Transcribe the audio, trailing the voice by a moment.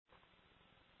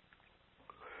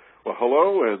Well,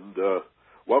 hello, and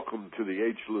welcome to the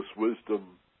Ageless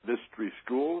Wisdom Mystery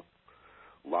School,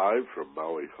 live from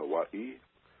Maui, Hawaii,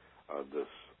 on this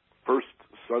first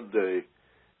Sunday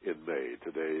in May.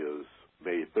 Today is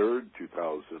May 3rd,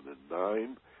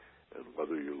 2009, and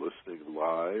whether you're listening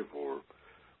live or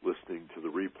listening to the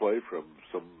replay from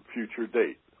some future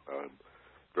date, I'm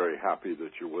very happy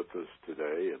that you're with us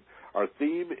today. And our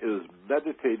theme is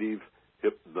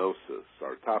Meditative-Hypnosis.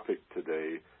 Our topic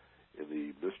today in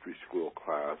the Mystery School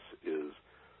class is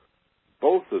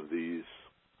both of these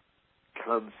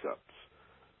concepts,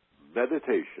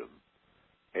 meditation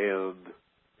and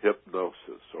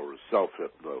hypnosis or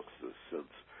self-hypnosis,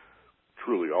 since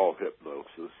truly all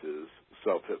hypnosis is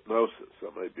self-hypnosis.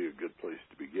 That might be a good place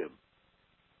to begin.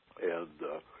 And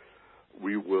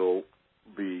we will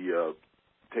be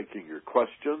taking your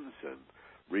questions and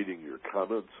reading your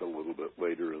comments a little bit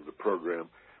later in the program,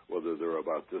 whether they're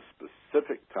about this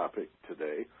specific topic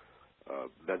today,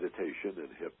 meditation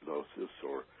and hypnosis,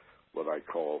 or what I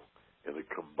call in a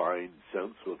combined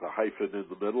sense with a hyphen in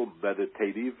the middle,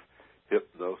 meditative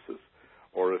hypnosis,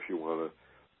 or if you want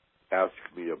to ask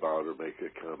me about or make a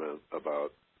comment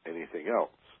about anything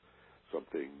else,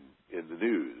 something in the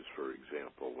news, for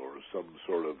example, or some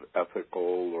sort of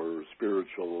ethical or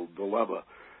spiritual dilemma,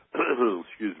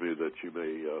 excuse me, that you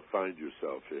may find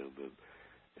yourself in and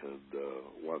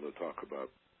want to talk about.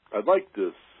 I'd like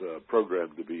this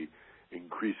program to be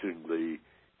increasingly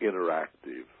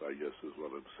interactive, I guess is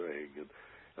what I'm saying.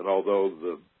 And although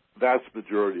the vast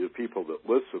majority of people that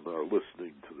listen are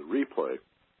listening to the replay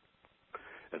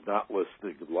and not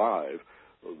listening live,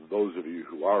 those of you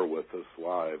who are with us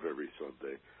live every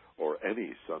Sunday or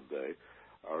any Sunday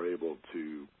are able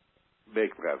to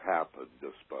make that happen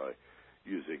just by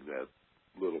using that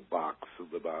little box at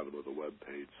the bottom of the web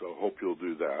page. So I hope you'll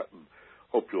do that, and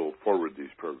hope you'll forward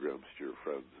these programs to your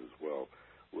friends as well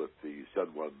with the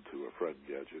send one to a friend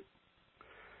gadget.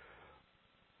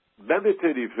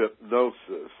 Meditative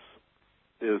hypnosis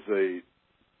is a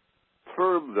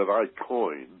term that I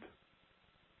coined.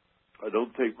 I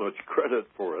don't take much credit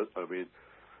for it. I mean,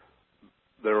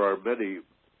 there are many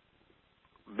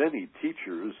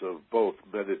teachers of both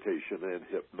meditation and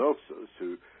hypnosis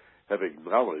who have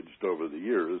acknowledged over the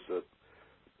years that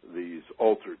these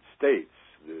altered states,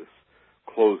 this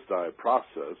closed-eye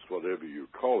process, whatever you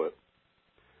call it,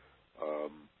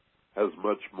 has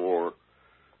much more,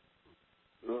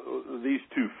 these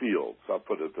two fields, I'll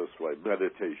put it this way,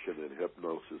 meditation and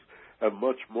hypnosis, have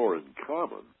much more in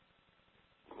common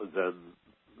than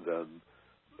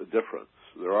a difference.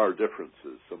 There are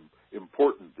differences, some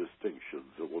important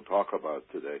distinctions that we'll talk about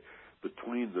today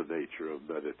between the nature of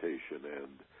meditation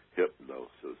and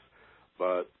hypnosis.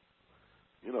 But,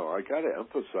 you know, I got to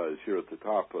emphasize here at the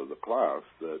top of the class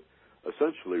that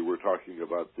essentially we're talking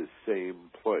about the same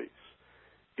place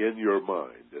in your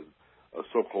mind, in a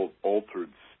so-called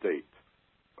altered state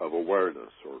of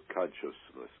awareness or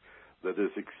consciousness that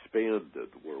is expanded,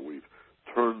 where we've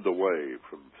turned away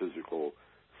from physical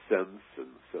sense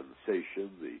and sensation,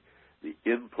 the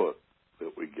input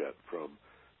that we get from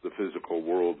the physical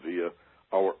world via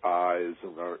our eyes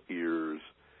and our ears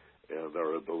and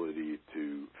our ability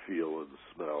to feel and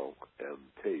smell and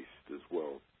taste as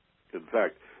well. In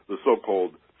fact, the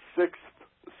so-called sixth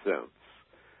sense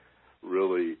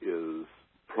really is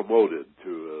promoted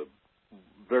to a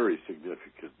very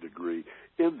significant degree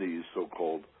in these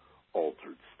so-called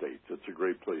altered states. It's a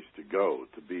great place to go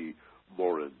to be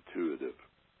more intuitive.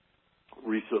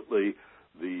 Recently,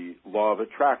 the law of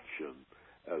attraction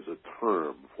as a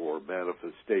term for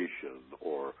manifestation,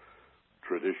 or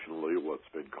traditionally what's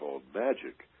been called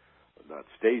magic, not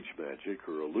stage magic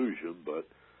or illusion, but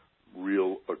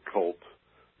real occult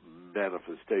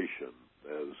manifestation,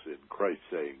 as in Christ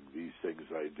saying, these things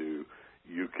I do,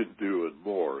 you can do, and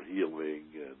more, healing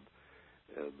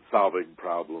and solving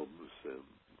problems and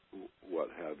what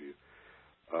have you.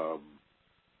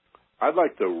 I'd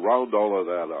like to round all of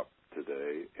that up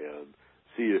today and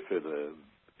see if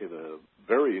in a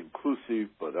very inclusive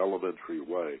but elementary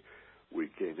way we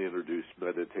can introduce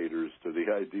meditators to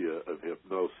the idea of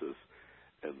hypnosis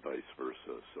and vice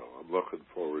versa. So I'm looking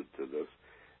forward to this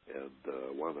and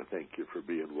want to thank you for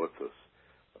being with us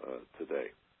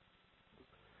today.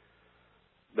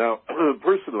 Now,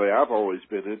 personally, I've always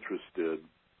been interested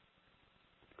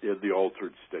in the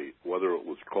altered state, whether it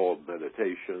was called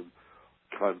meditation,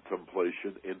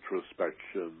 contemplation,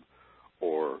 introspection,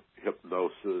 or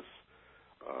hypnosis.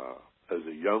 As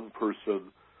a young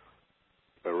person,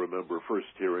 I remember first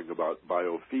hearing about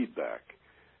biofeedback,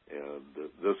 and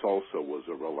this also was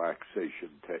a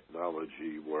relaxation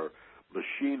technology where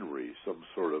machinery, some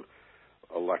sort of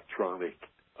electronic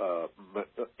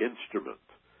instrument,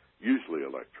 usually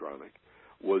electronic,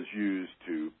 was used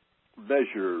to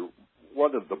measure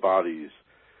one of the body's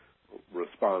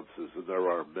responses, and there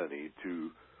are many,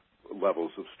 to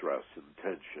levels of stress and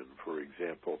tension. For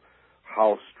example,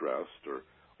 how stressed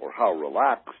or how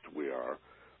relaxed we are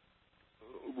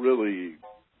really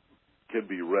can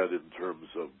be read in terms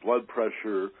of blood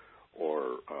pressure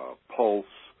or pulse,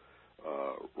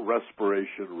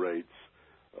 respiration rates,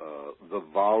 the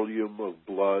volume of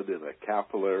blood in a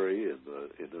capillary in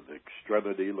an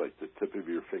extremity, like the tip of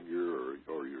your finger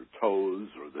or your toes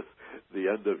or the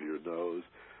end of your nose,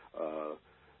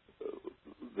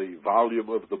 the volume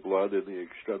of the blood in the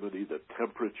extremity, the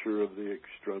temperature of the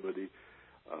extremity.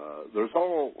 There's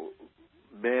all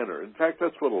manner. In fact,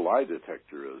 that's what a lie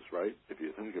detector is, right? If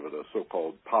you think of it, a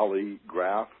so-called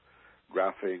polygraph,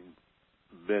 graphing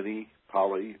many,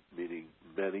 poly meaning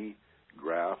many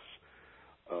graphs,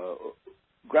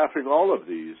 graphing all of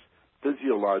these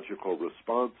physiological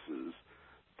responses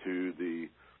to the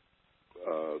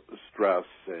stress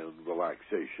and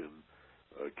relaxation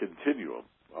continuum,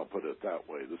 I'll put it that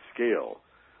way. The scale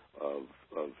of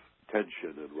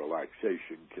tension and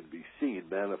relaxation can be seen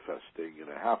manifesting in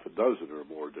a half a dozen or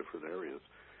more different areas.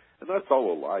 And that's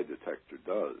all a lie detector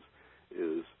does,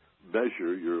 is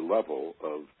measure your level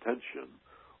of tension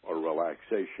or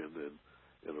relaxation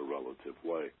in a relative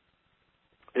way.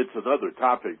 It's another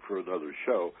topic for another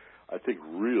show. I think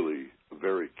really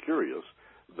very curious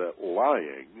that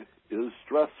lying is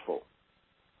stressful.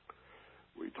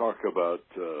 We talk about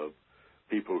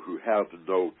people who have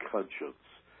no conscience,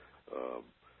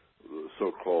 the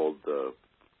so-called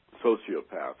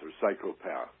sociopath or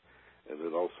psychopath, and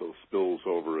it also spills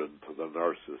over into the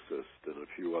narcissist and a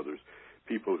few others,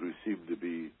 people who seem to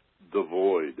be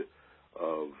devoid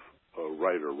of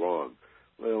right or wrong.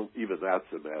 Well, even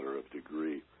that's a matter of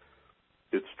degree.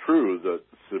 It's true that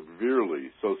severely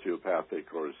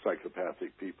sociopathic or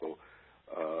psychopathic people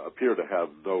appear to have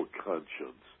no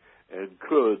conscience and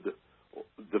could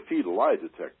defeat a lie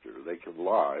detector. They can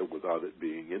lie without it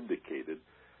being indicated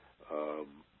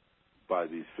by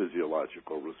these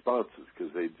physiological responses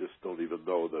because they just don't even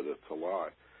know that it's a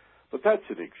lie. But that's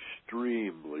an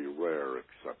extremely rare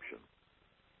exception.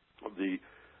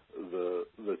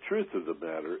 The truth of the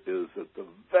matter is that the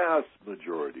vast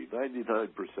majority, 99%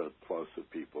 plus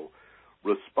of people,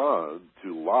 respond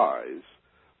to lies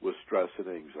with stress and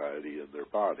anxiety in their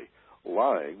body.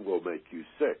 Lying will make you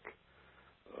sick.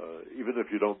 Even if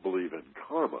you don't believe in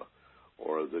karma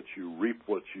or that you reap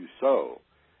what you sow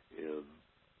in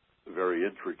very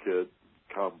intricate,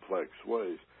 complex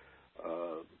ways,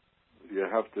 you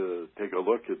have to take a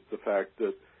look at the fact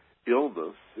that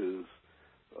illness is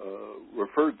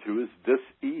referred to as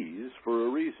dis-ease for a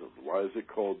reason. Why is it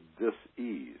called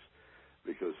dis-ease?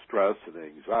 Because stress and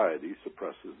anxiety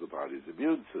suppresses the body's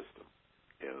immune system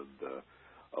and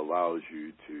allows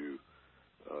you to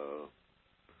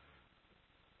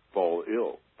fall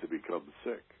ill, to become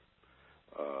sick.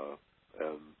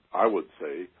 And I would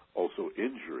say also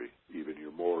injury. Even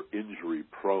you're more injury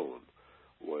prone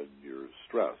when you're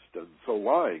stressed. And so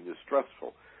lying is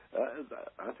stressful.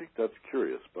 I think that's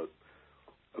curious, but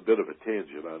a bit of a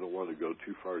tangent. I don't want to go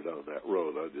too far down that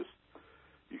road.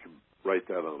 You can write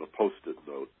that on a Post-it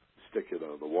note, stick it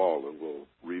on the wall, and we'll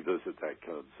revisit that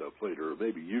concept later. Or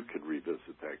maybe you can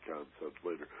revisit that concept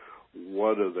later.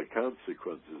 What are the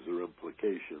consequences or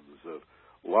implications of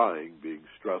lying being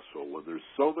stressful when there's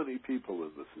so many people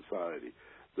in the society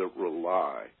that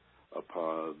rely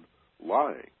upon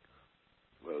lying,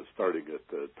 starting at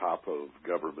the top of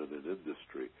government and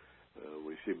industry?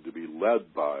 We seem to be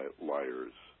led by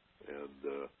liars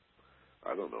and,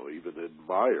 even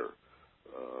admire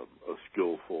a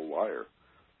skillful liar.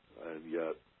 And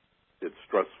yet it's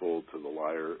stressful to the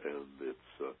liar and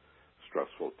it's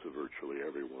stressful to virtually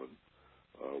everyone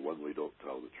when we don't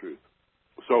tell the truth.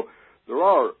 So there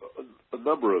are a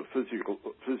number of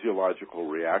physiological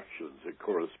reactions that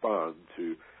correspond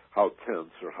to how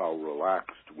tense or how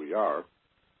relaxed we are.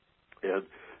 And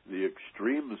the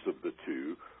extremes of the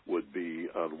two would be,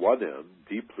 on one end,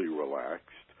 deeply relaxed,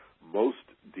 most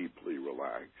deeply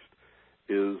relaxed,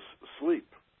 is sleep,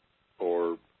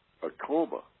 or a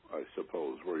coma, I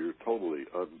suppose, where you're totally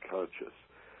unconscious.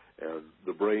 And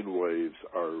the brain waves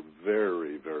are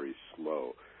very, very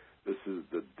slow. This is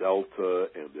the delta,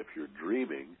 and if you're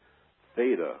dreaming,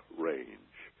 theta range.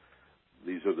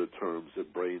 These are the terms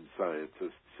that brain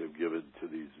scientists have given to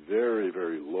these very,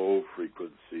 very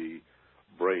low-frequency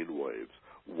brain waves.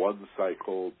 1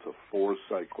 cycle to 4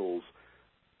 cycles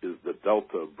is the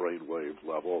delta brainwave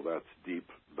level. That's deep,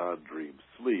 non-dream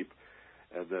sleep.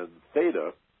 And then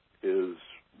theta is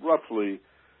roughly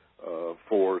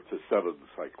 4 to 7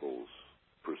 cycles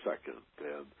per second.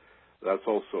 And that's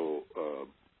also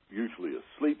usually a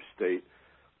sleep state.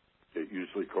 It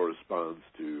usually corresponds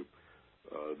to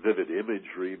vivid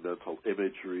imagery, mental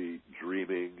imagery,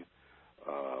 dreaming,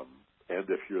 and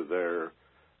if you're there,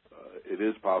 it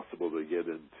is possible to get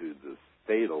into the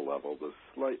theta level, the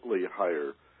slightly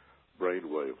higher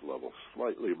brainwave level,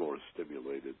 slightly more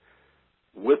stimulated,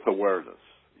 with awareness.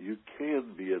 You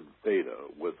can be in theta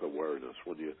with awareness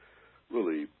when you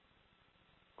really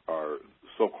are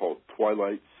so-called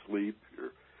twilight sleep.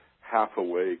 You're half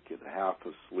awake and half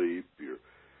asleep.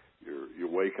 You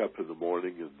wake up in the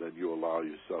morning and then you allow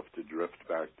yourself to drift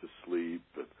back to sleep.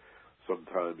 And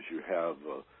sometimes you have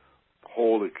a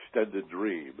whole extended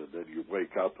dream, and then you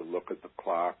wake up and look at the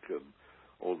clock, and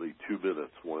only 2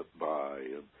 minutes went by,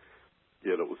 and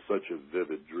yet it was such a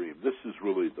vivid dream. This is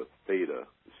really the theta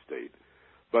state.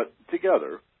 But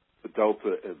together, the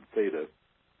delta and theta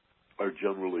are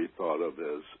generally thought of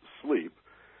as sleep,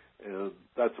 and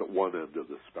that's at one end of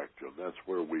the spectrum. That's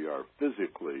where we are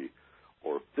physically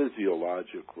or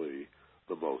physiologically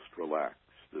the most relaxed.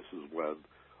 This is when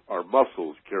our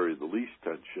muscles carry the least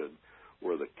tension,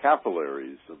 where the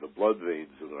capillaries and the blood veins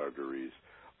and arteries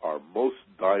are most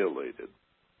dilated,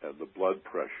 and the blood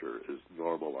pressure is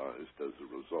normalized as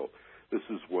a result. This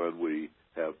is when we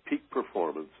have peak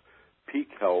performance, peak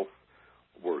health,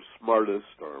 we're smartest,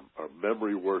 our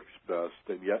memory works best,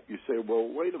 and yet you say, well,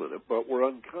 wait a minute, but we're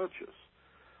unconscious.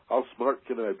 How smart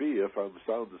can I be if I'm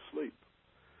sound asleep?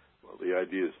 Well, the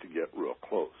idea is to get real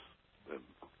close, and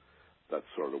that's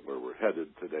sort of where we're headed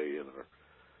today in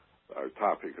our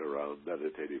topic around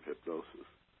meditative hypnosis.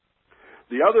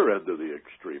 The other end of the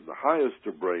extreme, the highest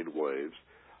of brain waves,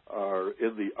 are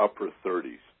in the upper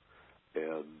 30s,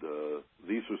 and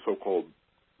these are so-called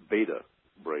beta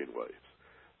brain waves.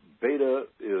 Beta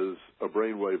is a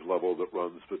brainwave level that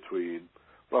runs between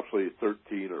roughly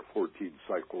 13 or 14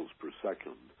 cycles per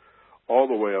second, all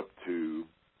the way up to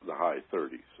the high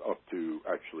 30s, up to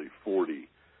actually 40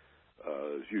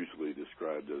 is usually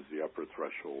described as the upper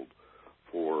threshold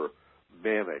for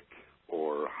manic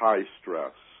or high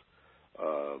stress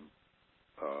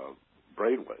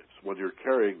brainwaves. When you're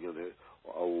carrying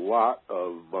a lot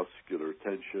of muscular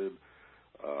tension,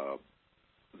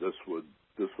 this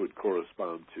would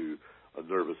correspond to a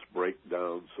nervous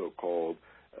breakdown, so-called,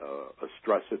 a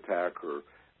stress attack or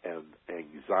an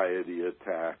anxiety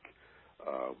attack,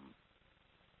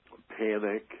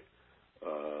 panic,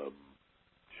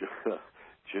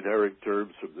 generic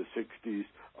terms from the 60s,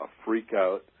 a freak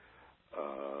out.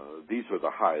 These are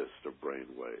the highest of brain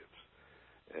waves.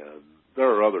 And there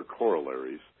are other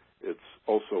corollaries. It's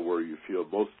also where you feel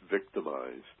most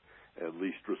victimized and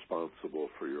least responsible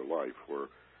for your life, where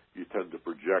you tend to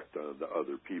project onto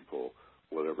other people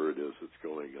whatever it is that's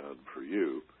going on for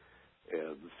you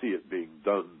and see it being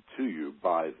done to you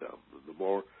by them. And the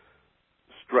more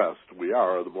stressed we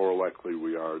are, the more likely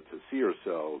we are to see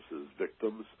ourselves as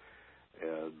victims,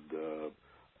 and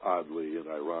oddly and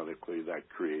ironically, that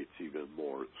creates even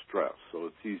more stress. So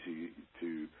it's easy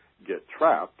to get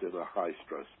trapped in a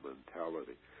high-stress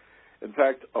mentality. In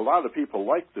fact, a lot of people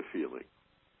like the feeling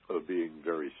of being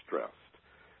very stressed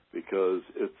because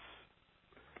it's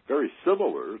very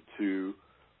similar to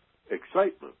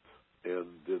excitement and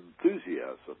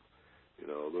enthusiasm. You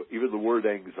know, even the word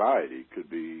anxiety could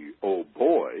be, oh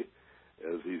boy,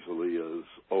 as easily as,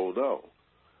 oh no.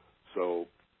 So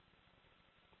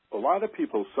a lot of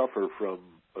people suffer from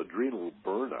adrenal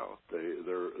burnout.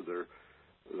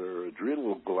 Their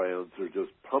adrenal glands are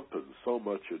just pumping so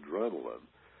much adrenaline.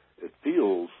 It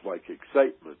feels like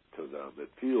excitement to them. It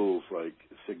feels like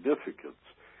significance.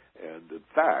 And in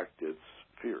fact, it's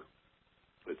fear.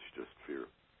 It's just fear.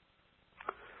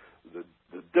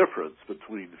 The difference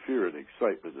between fear and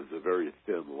excitement is a very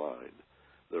thin line.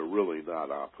 They're really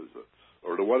not opposites.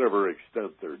 Or to whatever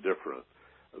extent they're different,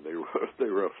 they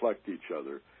reflect each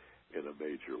other in a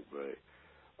major way.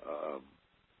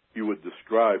 You would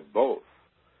describe both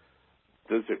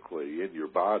physically in your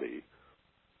body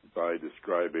by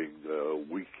describing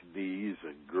weak knees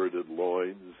and girded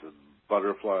loins and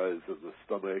butterflies in the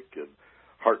stomach and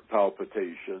heart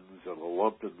palpitations and a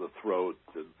lump in the throat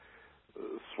and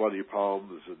sweaty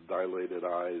palms and dilated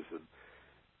eyes. And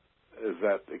is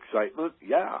that excitement?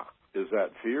 Yeah. Is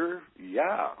that fear?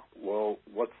 Yeah. Well,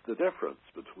 what's the difference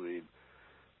between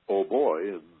oh boy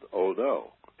and oh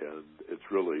no? And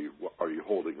it's really, are you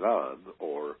holding on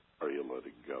or are you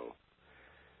letting go?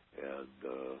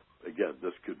 And again,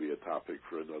 this could be a topic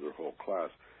for another whole class.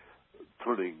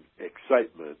 Turning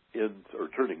excitement or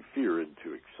turning fear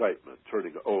into excitement,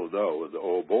 turning oh no into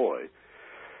oh boy,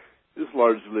 is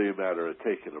largely a matter of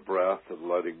taking a breath and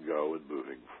letting go and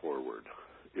moving forward.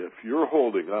 If you're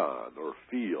holding on or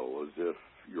feel as if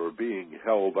you're being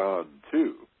held on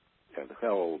to and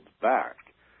held back,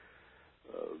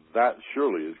 that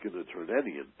surely is going to turn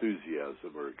any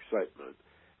enthusiasm or excitement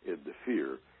into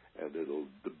fear, and it'll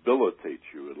debilitate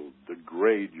you. It'll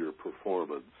degrade your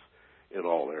performance in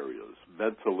all areas.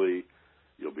 Mentally,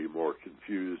 you'll be more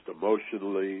confused.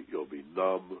 Emotionally, you'll be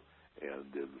numb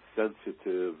and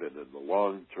insensitive, and in the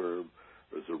long term,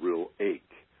 there's a real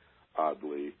ache,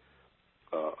 oddly,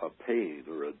 a pain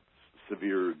or a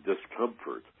severe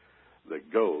discomfort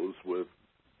that goes with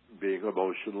being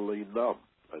emotionally numb.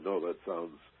 I know that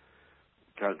sounds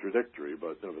contradictory,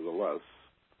 but nevertheless,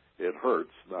 it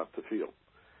hurts not to feel.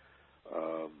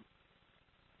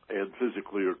 And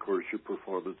physically, of course, your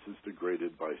performance is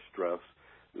degraded by stress.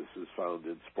 This is found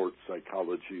in sports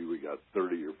psychology. We got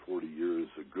 30 or 40 years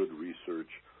of good research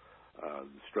on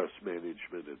stress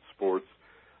management in sports,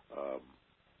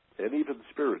 and even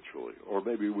spiritually, or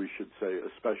maybe we should say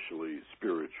especially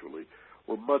spiritually.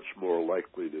 We're much more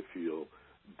likely to feel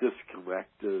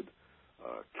disconnected,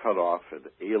 cut off, and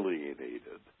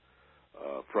alienated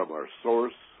from our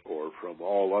source or from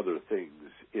all other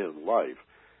things in life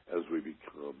as we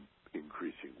become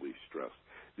increasingly stressed.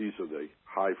 These are the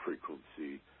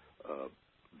high-frequency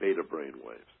beta brain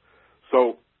waves.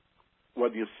 So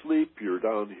when you sleep, you're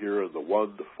down here in the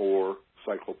 1 to 4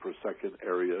 cycle per second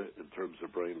area in terms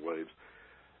of brain waves.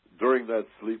 During that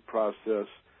sleep process,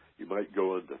 you might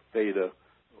go into theta,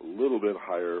 a little bit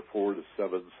higher, 4 to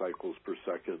 7 cycles per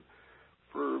second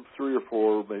for 3 or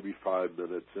 4, maybe 5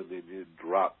 minutes, and then you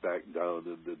drop back down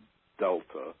into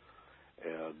delta,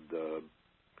 and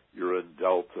you're in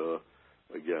delta,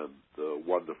 again, the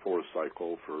 1 to 4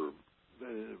 cycle for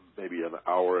maybe an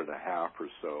hour and a half or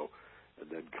so, and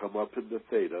then come up into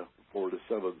theta, 4 to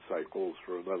 7 cycles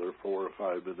for another 4 or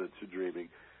 5 minutes of dreaming,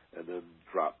 and then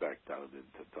drop back down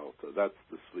into delta. That's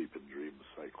the sleep and dream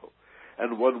cycle.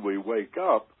 And when we wake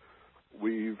up,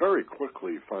 we very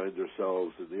quickly find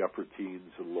ourselves in the upper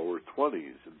teens and lower 20s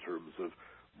in terms of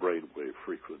brainwave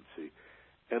frequency.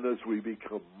 And as we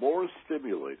become more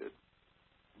stimulated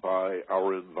by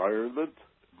our environment,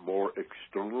 more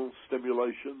external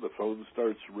stimulation, the phone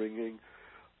starts ringing,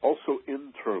 also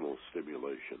internal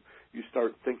stimulation. You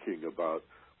start thinking about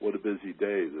what a busy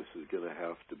day this is going to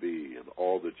have to be and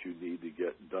all that you need to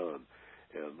get done.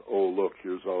 And, oh, look,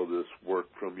 here's all this work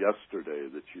from yesterday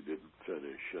that you didn't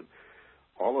finish. And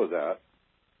all of that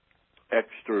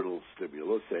external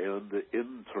stimulus and the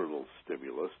internal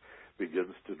stimulus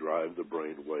begins to drive the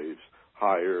brain waves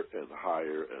higher and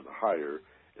higher and higher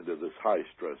into this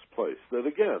high-stress place that,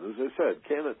 again, as I said,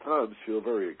 can at times feel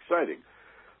very exciting,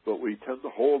 but we tend to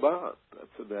hold on.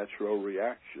 That's a natural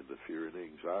reaction to fear and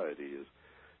anxiety is,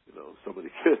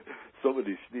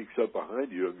 somebody sneaks up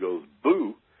behind you and goes,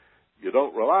 boo, you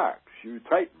don't relax, you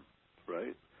tighten,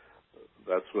 right?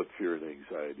 That's what fear and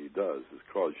anxiety does, is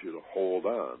cause you to hold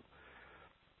on.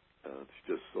 It's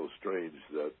just so strange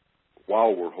that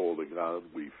while we're holding on,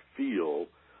 we feel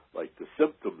like the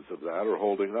symptoms of that are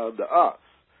holding on to us.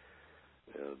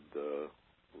 And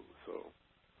so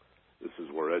this is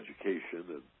where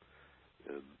education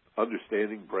and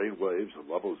understanding brain waves and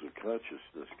levels of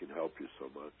consciousness can help you so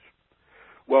much.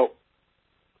 Well,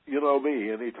 you know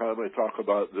me, anytime I talk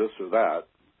about this or that,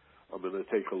 I'm going to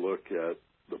take a look at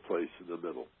the place in the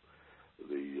middle.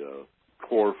 The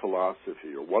core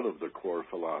philosophy, or one of the core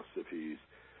philosophies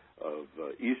of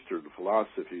Eastern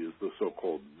philosophy, is the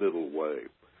so-called middle way.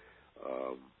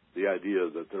 The idea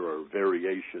that there are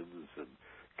variations and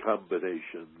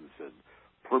combinations and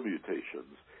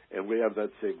permutations, and we have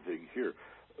that same thing here.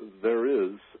 There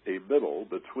is a middle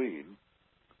between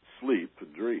sleep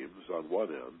and dreams on one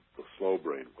end, the slow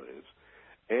brain waves,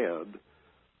 and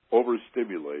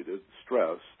overstimulated,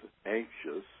 stressed,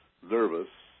 anxious, nervous,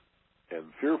 and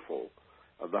fearful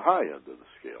on the high end of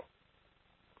the scale.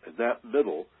 And that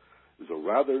middle is a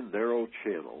rather narrow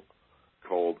channel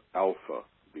called alpha,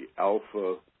 the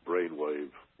alpha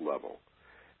brainwave level.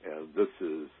 And this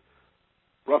is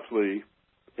roughly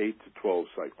 8 to 12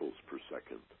 cycles per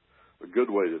second. A good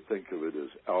way to think of it is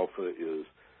alpha is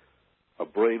a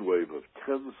brainwave of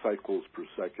 10 cycles per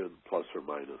second plus or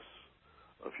minus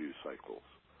a few cycles.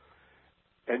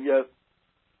 And yet,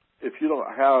 if you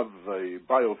don't have a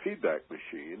biofeedback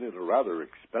machine, and a rather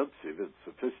expensive and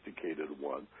sophisticated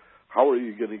one, how are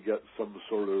you going to get some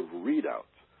sort of readout,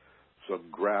 some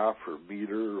graph or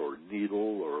meter or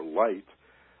needle or light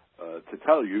to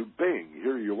tell you, bing,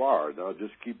 here you are. Now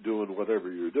just keep doing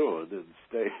whatever you're doing and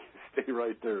stay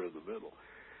right there in the middle.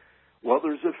 Well,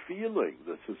 there's a feeling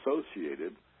that's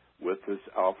associated with this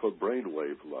alpha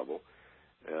brainwave level.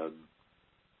 And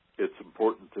it's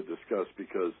important to discuss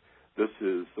because this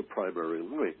is the primary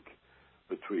link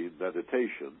between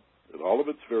meditation in all of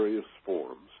its various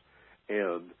forms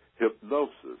and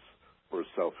hypnosis or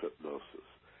self-hypnosis.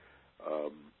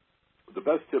 The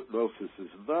best hypnosis is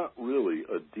not really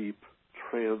a deep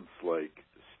trance-like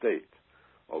state,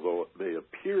 although it may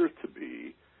appear to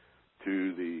be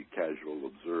to the casual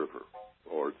observer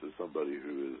or to somebody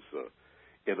who is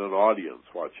in an audience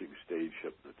watching stage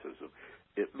hypnotism.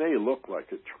 It may look like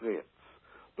a trance,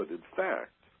 but in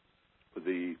fact,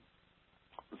 the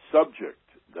subject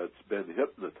that's been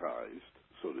hypnotized,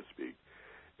 so to speak,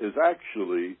 is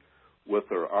actually with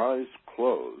their eyes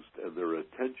closed and their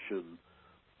attention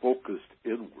focused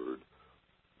inward,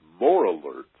 more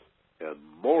alert and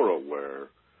more aware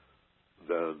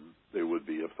than they would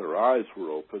be if their eyes were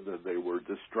open and they were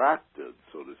distracted,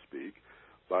 so to speak,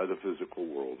 by the physical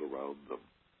world around them,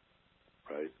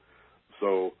 right?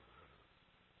 So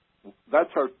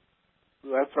that's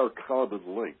our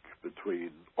common link between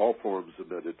all forms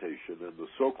of meditation and the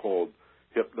so-called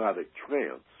hypnotic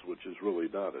trance, which is really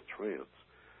not a trance,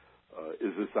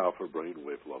 is this alpha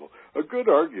brainwave level. A good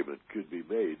argument could be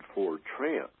made for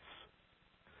trance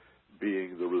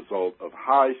being the result of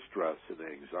high stress and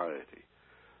anxiety,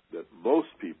 that most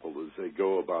people, as they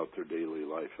go about their daily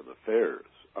life and affairs,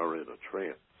 are in a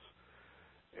trance.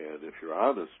 And if you're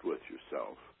honest with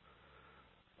yourself,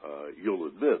 you'll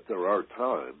admit there are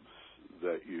times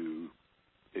that you,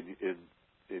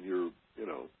 in your,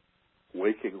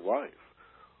 waking life,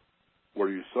 where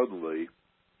you suddenly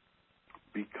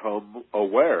become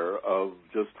aware of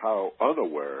just how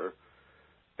unaware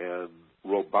and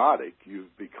robotic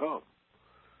you've become.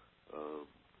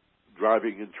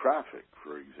 Driving in traffic,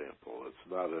 for example,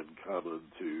 it's not uncommon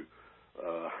to,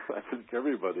 I think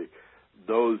everybody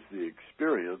knows the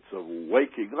experience of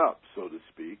waking up, so to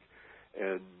speak,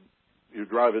 and you're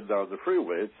driving down the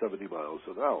freeway at 70 miles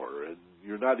an hour, and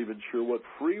you're not even sure what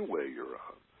freeway you're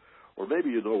on. Or maybe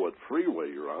you know what freeway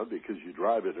you're on because you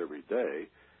drive it every day.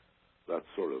 That's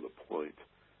sort of the point.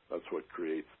 That's what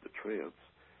creates the trance.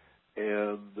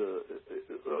 And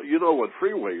you know what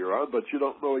freeway you're on, but you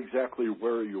don't know exactly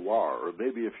where you are. Or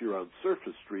maybe if you're on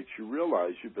surface streets, you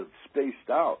realize you've been spaced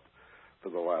out for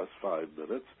the last 5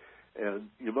 minutes, and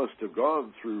you must have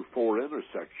gone through 4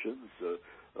 intersections,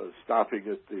 stopping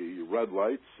at the red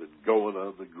lights and going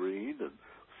on the green and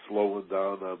slowing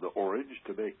down on the orange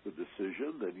to make the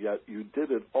decision, and yet you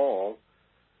did it all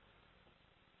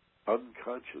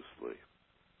unconsciously.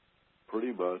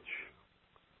 Pretty much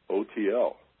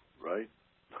OTL, right?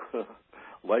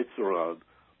 Lights are on,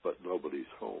 but nobody's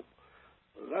home.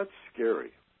 That's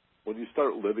scary. When you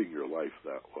start living your life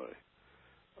that way,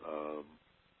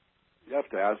 you have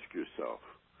to ask yourself,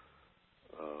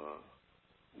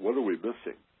 what are we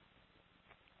missing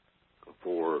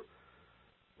for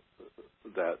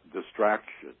that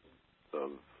distraction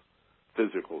of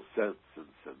physical sense and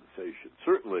sensation?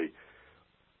 Certainly,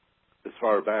 as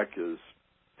far back as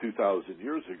 2,000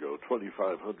 years ago,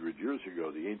 2,500 years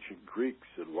ago, the ancient Greeks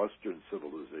in Western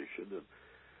civilization, and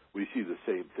we see the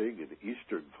same thing in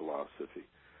Eastern philosophy,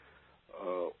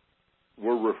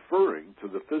 were referring to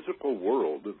the physical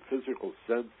world and physical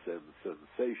sense and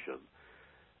sensation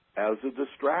as a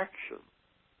distraction.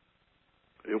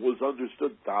 It was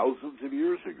understood thousands of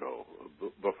years ago,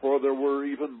 before there were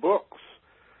even books,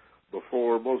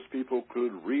 before most people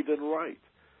could read and write.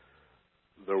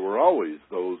 There were always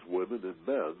those women and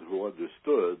men who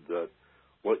understood that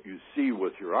what you see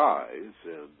with your eyes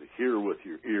and hear with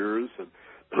your ears, and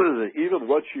even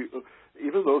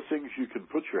those things you can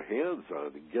put your hands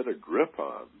on and get a grip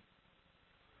on,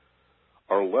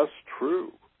 are less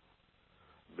true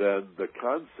than the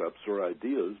concepts or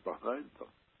ideas behind them.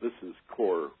 This is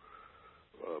core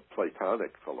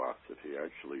Platonic philosophy.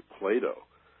 Actually, Plato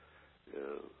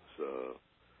is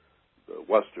the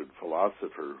Western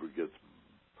philosopher who gets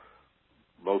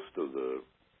most of the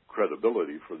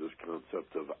credibility for this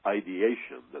concept of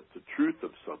ideation, that the truth of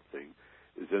something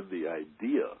is in the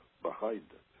idea behind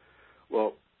it.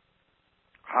 Well,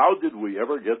 how did we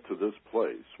ever get to this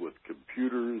place with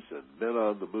computers and men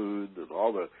on the moon and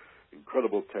all the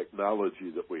incredible technology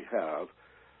that we have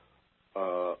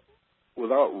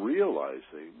without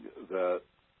realizing that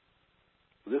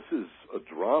this is a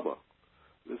drama?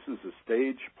 This is a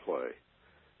stage play.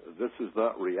 This is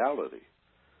not reality.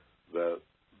 That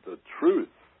the truth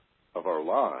of our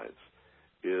lives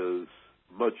is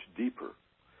much deeper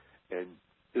and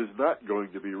is not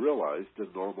going to be realized in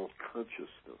normal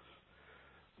consciousness.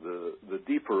 The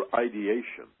deeper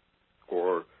ideation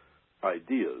or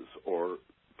ideas or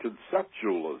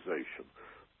conceptualization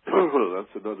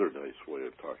that's another nice way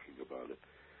of talking about it,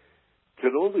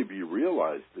 can only be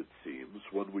realized, it seems,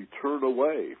 when we turn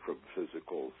away from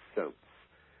physical sense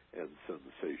and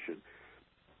sensation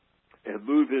and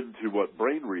move into what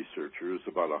brain researchers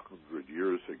about 100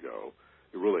 years ago,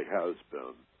 it really has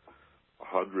been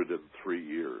 103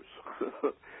 years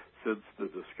since the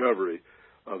discovery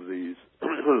of these,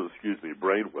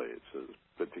 brain waves,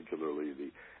 particularly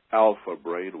the alpha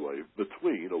brain wave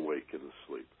between awake and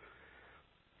asleep.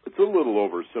 It's a little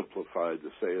oversimplified to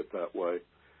say it that way,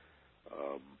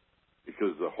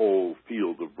 because the whole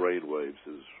field of brain waves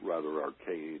is rather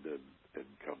arcane and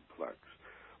complex.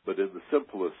 But in the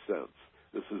simplest sense,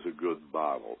 this is a good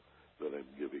model that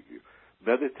I'm giving you.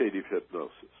 Meditative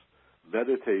hypnosis,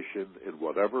 meditation in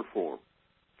whatever form,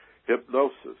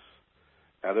 hypnosis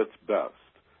at its best.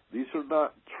 These are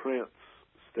not trance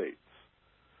states.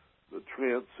 The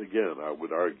trance, again, I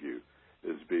would argue,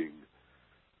 is being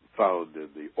found in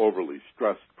the overly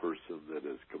stressed person that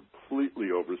is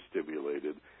completely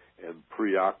overstimulated and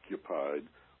preoccupied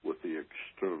with the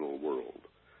external world.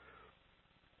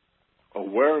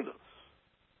 Awareness,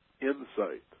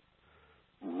 insight,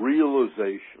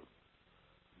 realization,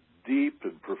 deep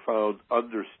and profound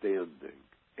understanding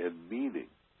and meaning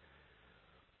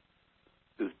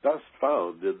is best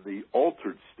found in the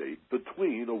altered state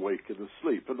between awake and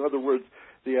asleep. In other words,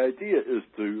 the idea is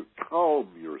to calm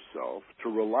yourself, to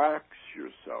relax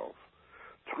yourself,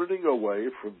 turning away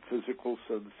from physical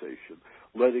sensation,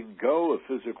 letting go of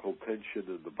physical tension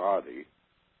in the body,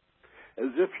 as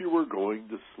if you were going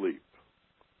to sleep,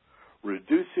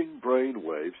 reducing brain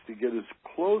waves to get as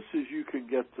close as you can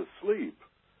get to sleep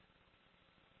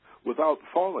without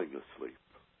falling asleep.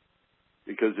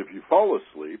 Because if you fall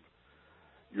asleep,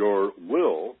 your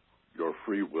will, your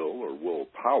free will or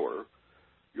willpower,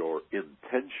 your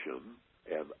intention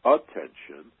and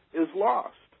attention is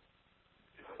lost,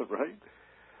 right?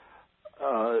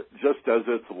 Just as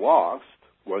it's lost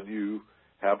when you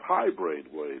have high brain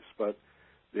waves. But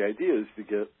the idea is to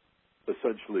get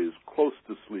essentially as close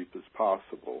to sleep as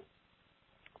possible,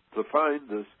 to find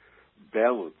this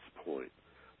balance point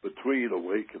between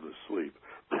awake and asleep,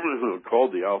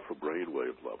 called the alpha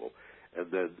brainwave level, and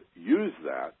then use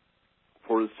that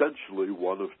for essentially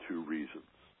one of two reasons.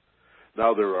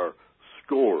 Now, there are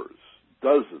scores,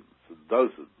 dozens and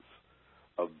dozens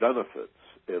of benefits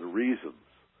and reasons,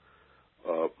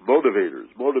 motivators,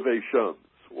 motivations,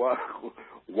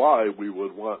 why we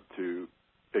would want to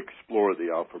explore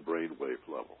the alpha brainwave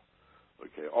level.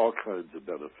 Okay, all kinds of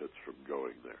benefits from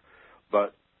going there.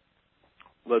 But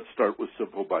let's start with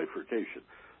simple bifurcation.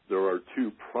 There are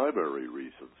two primary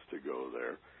reasons to go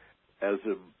there, as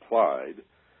implied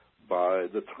by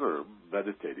the term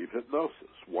meditative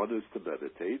hypnosis. One is to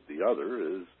meditate, the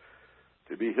other is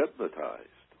to be hypnotized,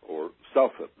 or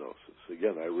self-hypnosis.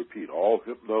 Again, I repeat, all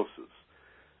hypnosis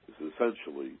is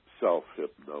essentially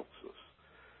self-hypnosis.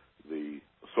 The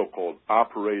so-called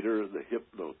operator, the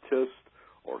hypnotist,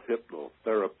 or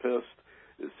hypnotherapist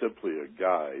is simply a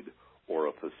guide or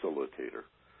a facilitator.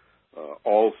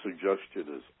 All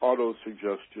suggestion is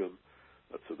auto-suggestion.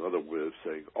 That's another way of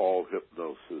saying all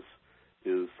hypnosis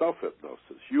is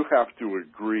self-hypnosis. You have to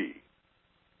agree.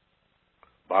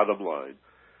 Bottom line,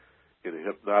 in a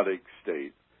hypnotic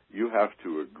state, you have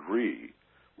to agree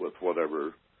with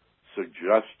whatever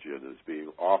suggestion is being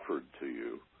offered to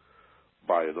you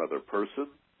by another person,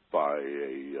 by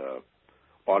a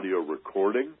audio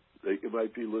recording that you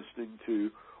might be listening to,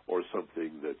 or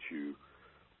something that you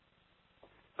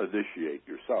initiate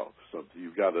yourself. Something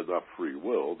you've got enough free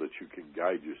will that you can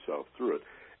guide yourself through it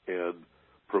and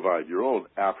provide your own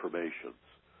affirmations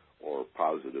or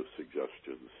positive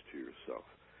suggestions to yourself.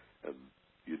 And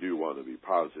you do want to be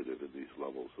positive in these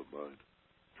levels of mind.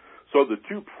 So the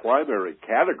two primary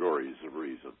categories of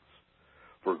reasons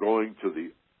for going to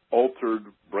the altered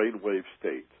brainwave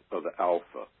state of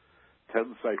alpha,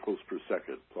 10 cycles per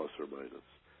second, plus or minus.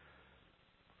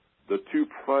 The two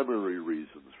primary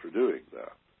reasons for doing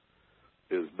that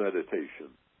is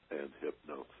meditation and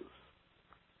hypnosis.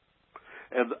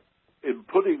 And in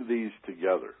putting these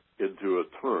together into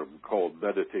a term called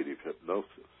meditative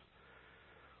hypnosis,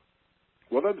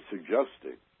 what I'm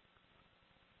suggesting,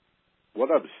 what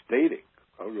I'm stating,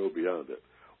 I'll go beyond it,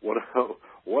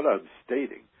 what I'm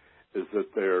stating is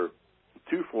that they're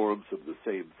two forms of the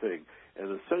same thing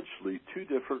and essentially two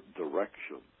different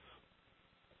directions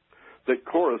that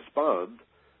correspond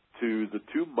to the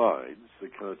two minds, the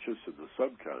conscious and the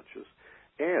subconscious,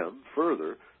 and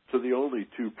further to the only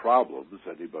two problems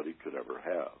anybody could ever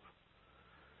have.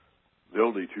 The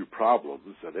only two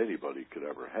problems that anybody could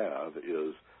ever have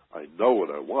is, I know what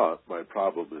I want, my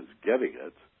problem is getting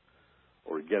it,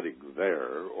 or getting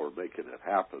there or making it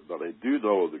happen, but I do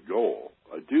know the goal.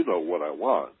 I do know what I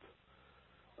want.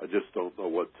 I just don't know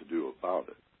what to do about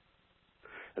it.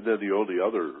 And then the only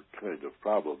other kind of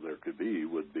problem there could be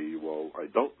would be, well, I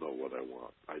don't know what I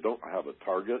want. I don't have a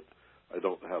target. I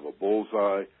don't have a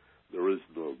bullseye. There is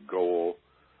no goal.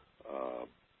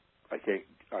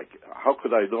 How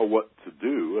could I know what to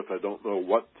do if I don't know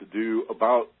what to do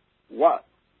about what,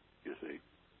 you see?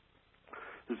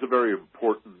 This is a very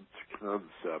important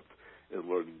concept in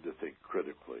learning to think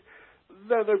critically.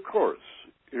 Then, of course,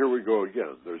 here we go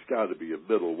again. There's got to be a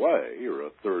middle way or a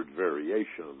third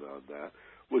variation on that,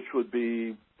 which would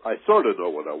be, I sort of know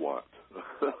what I want.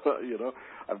 You know,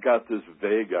 I've got this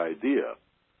vague idea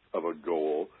of a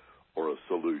goal or a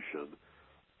solution,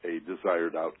 a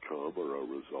desired outcome or a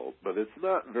result, but it's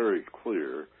not very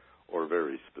clear or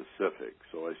very specific.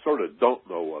 So I sort of don't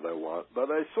know what I want, but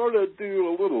I sort of do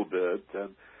a little bit,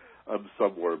 and I'm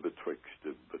somewhere betwixt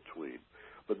and between.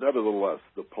 But nevertheless,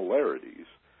 the polarities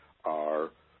are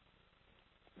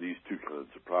these two kinds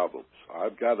of problems.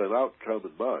 I've got an outcome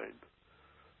in mind,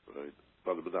 right,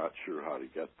 but I'm not sure how to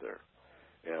get there.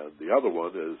 And the other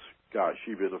one is, gosh,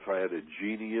 even if I had a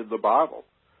genie in the bottle,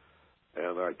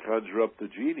 and I conjure up the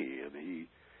genie, and he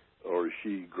or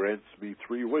she grants me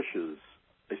 3 wishes,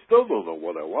 I still don't know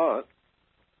what I want.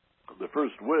 The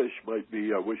first wish might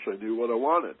be, I wish I knew what I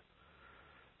wanted.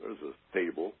 There's a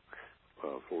fable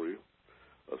for you,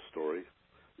 a story.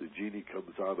 The genie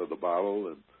comes out of the bottle,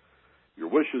 and your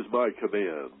wish is my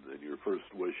command, and your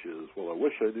first wish is, well, I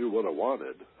wish I knew what I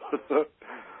wanted.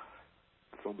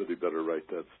 Somebody better write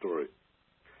that story.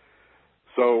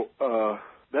 So,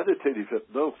 meditative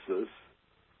hypnosis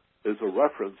is a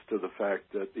reference to the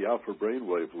fact that the alpha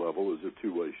brainwave level is a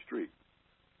two-way street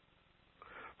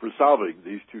for solving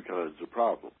these two kinds of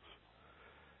problems.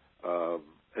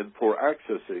 And for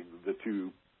accessing the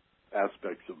two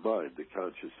aspects of mind, the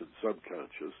conscious and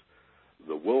subconscious,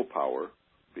 the willpower,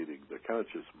 meaning the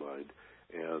conscious mind,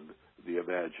 and the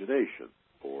imagination,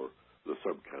 or the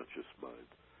subconscious mind.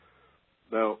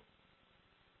 Now,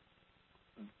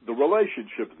 the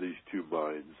relationship of these two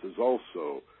minds is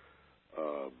also,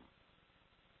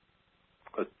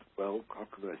 how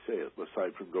can I say it,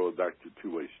 aside from going back to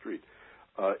two-way street?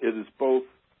 It is both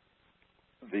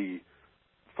the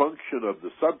function of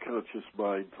the subconscious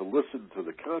mind to listen to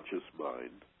the conscious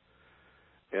mind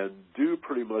and do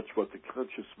pretty much what the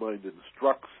conscious mind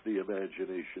instructs the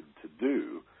imagination to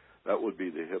do. That would be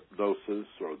the hypnosis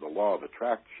or the law of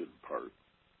attraction part.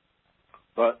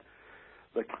 But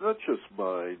the conscious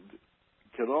mind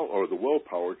or the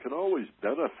willpower can always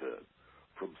benefit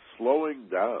from slowing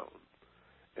down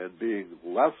and being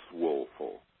less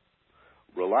willful,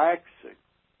 relaxing,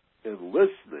 and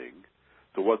listening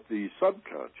to what the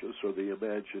subconscious or the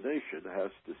imagination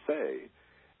has to say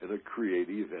in a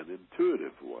creative and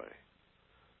intuitive way.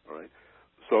 All right?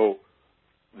 So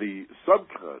the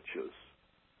subconscious,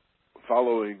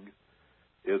 following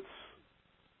its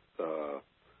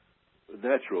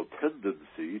natural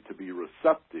tendency to be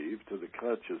receptive to the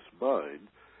conscious mind,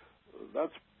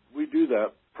 we do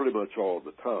that pretty much all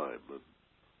the time. And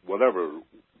whatever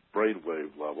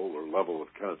brainwave level or level of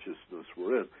consciousness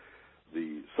we're in,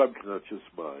 the subconscious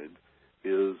mind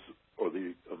is, or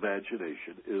the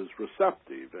imagination is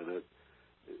receptive, and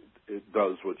it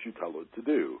does what you tell it to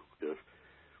do. If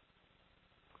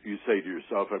you say to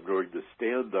yourself, I'm going to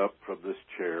stand up from this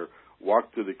chair,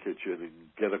 walk to the kitchen, and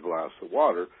get a glass of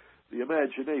water, the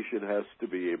imagination has to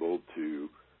be able to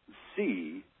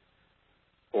see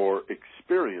or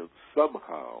experience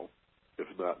somehow, if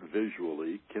not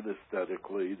visually,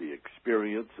 kinesthetically, the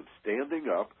experience of standing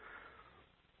up,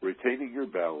 retaining your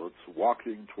balance,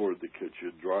 walking toward the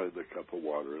kitchen, drawing the cup of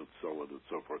water, and so on and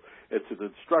so forth. It's an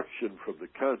instruction from the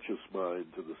conscious mind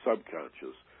to the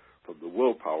subconscious, from the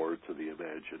willpower to the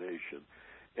imagination.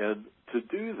 And to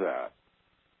do that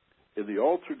in the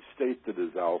altered state that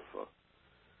is alpha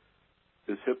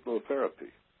is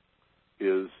hypnotherapy,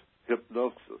 is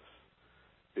hypnosis,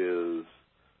 is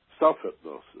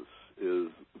self-hypnosis,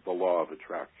 is the law of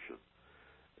attraction.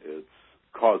 It's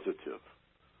causative,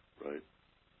 right?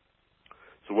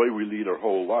 It's the way we lead our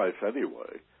whole life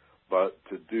anyway, but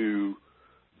to do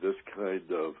this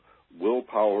kind of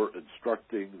willpower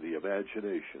instructing the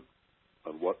imagination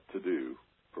on what to do,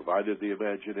 provided the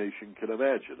imagination can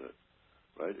imagine it,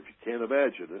 right? If you can't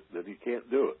imagine it, then you can't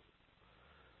do it.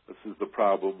 This is the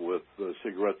problem with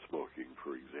cigarette smoking,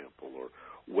 for example, or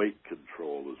weight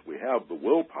control, is we have the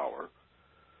willpower,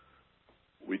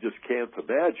 we just can't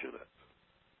imagine it.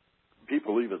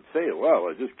 People even say, well,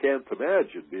 I just can't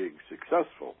imagine being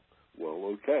successful.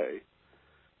 Well, okay.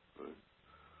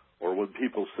 Or when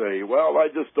people say, well, I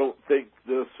just don't think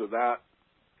this or that,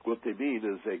 what they mean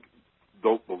is they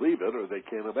don't believe it or they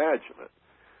can't imagine it.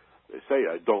 They say,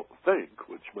 I don't think,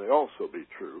 which may also be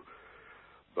true,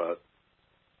 but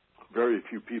very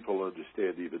few people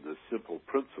understand even the simple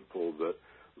principle that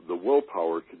the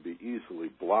willpower can be easily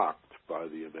blocked by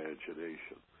the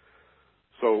imagination.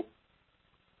 So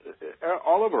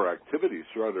all of our activities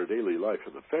throughout our daily life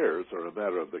and affairs are a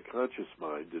matter of the conscious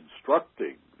mind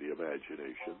instructing the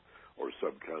imagination or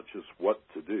subconscious what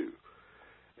to do.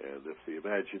 And if the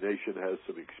imagination has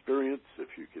some experience,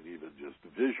 if you can even just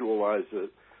visualize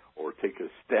it or take a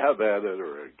stab at it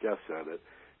or a guess at it,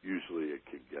 usually it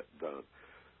can get done.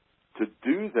 To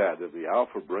do that in the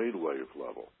alpha brainwave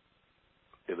level,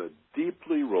 in a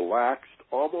deeply relaxed,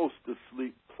 almost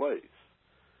asleep place,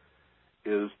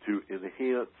 is to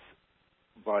enhance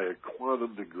by a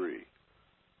quantum degree,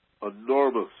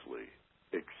 enormously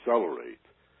accelerate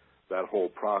that whole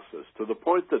process to the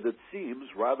point that it seems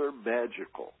rather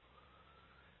magical.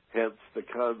 Hence the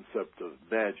concept of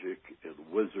magic and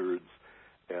wizards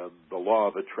and the law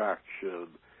of attraction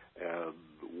and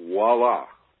voila,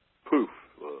 poof,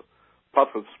 puff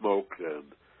of smoke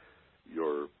and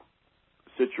your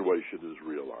situation is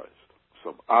realized.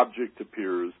 Some object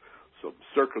appears, some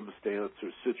circumstance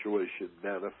or situation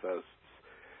manifests,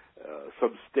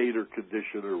 some state or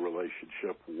condition or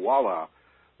relationship, voila,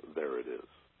 there it is,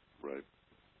 right?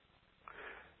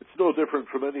 It's no different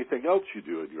from anything else you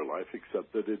do in your life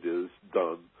except that it is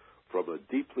done from a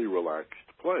deeply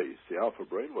relaxed place, the alpha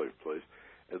brainwave place,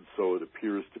 and so it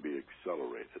appears to be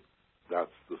accelerated.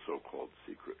 That's the so-called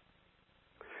secret.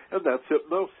 And that's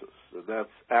hypnosis, and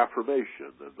that's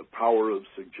affirmation, and the power of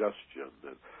suggestion,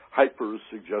 and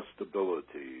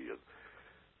hyper-suggestibility,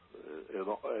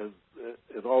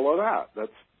 and all of that.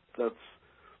 That's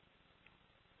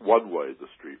one way the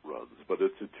street runs, but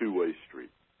it's a two-way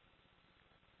street.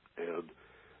 And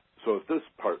so if this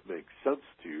part makes sense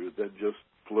to you, then just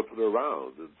flip it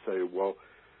around and say, well,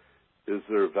 is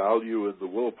there value in the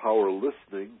willpower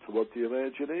listening to what the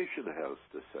imagination has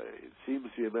to say? It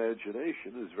seems the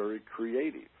imagination is very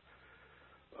creative.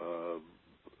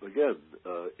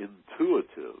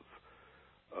 Intuitive.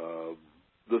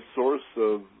 The source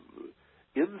of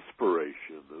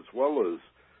inspiration as well as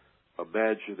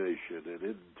imagination and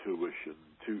intuition.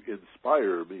 To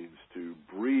inspire means to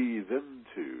breathe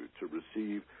into, to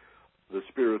receive the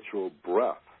spiritual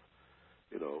breath.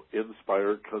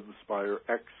 Inspire, conspire,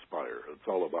 expire. It's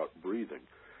all about breathing.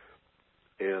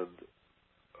 And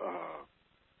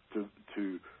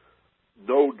to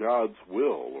know God's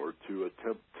will or to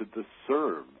attempt to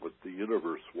discern what the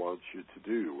universe wants you to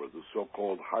do or the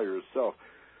so-called higher self,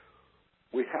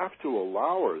 we have to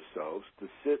allow ourselves to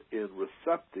sit in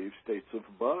receptive states of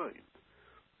mind.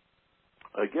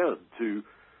 Again, to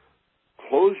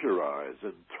close your eyes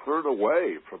and turn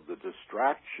away from the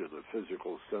distraction of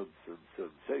physical sense and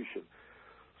sensation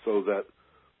so that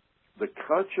the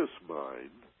conscious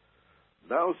mind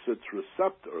now sits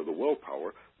receptive, or the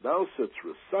willpower, now sits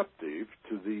receptive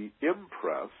to the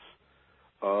impress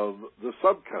of the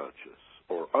subconscious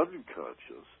or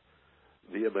unconscious,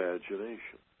 the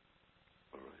imagination.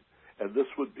 All right. And this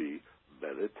would be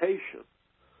meditation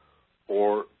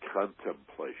or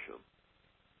contemplation.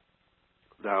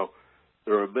 Now,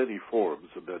 there are many forms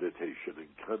of meditation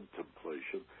and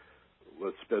contemplation.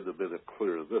 Let's spend a minute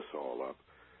clearing this all up.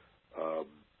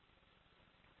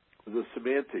 The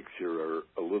semantics here are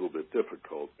a little bit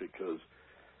difficult because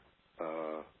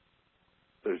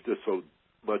there's just so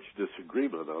much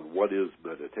disagreement on what is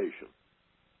meditation.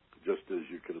 Just as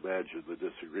you can imagine the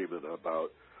disagreement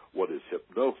about what is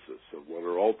hypnosis and what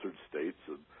are altered states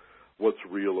and what's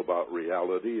real about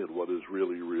reality and what is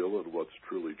really real and what's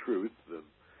truly truth. And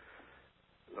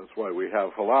that's why we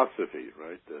have philosophy,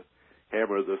 right? To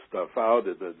hammer this stuff out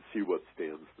and then see what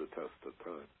stands the test of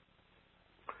time.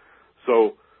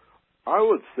 So I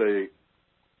would say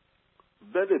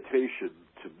meditation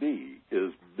to me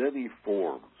is many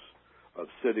forms of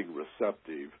sitting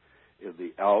receptive in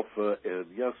the alpha and,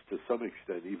 yes, to some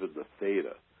extent, even the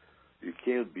theta. You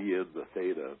can be in the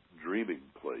theta dreaming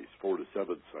place, 4 to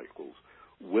 7 cycles,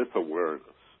 with awareness.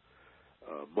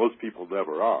 Most people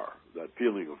never are. That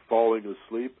feeling of falling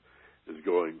asleep is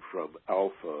going from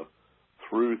alpha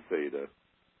through theta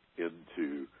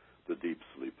into the deep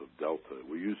sleep of delta.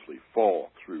 We usually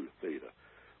fall through theta.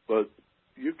 But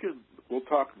we'll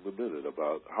talk in a minute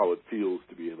about how it feels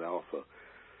to be in alpha,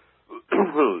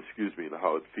 and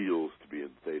how it feels to be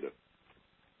in theta.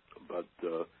 But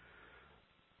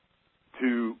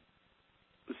to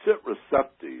sit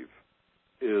receptive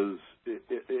is,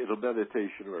 in a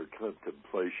meditation or a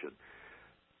contemplation,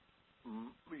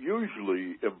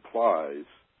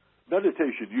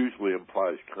 meditation usually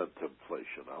implies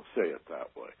contemplation. I'll say it that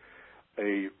way.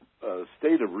 A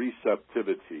state of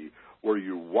receptivity where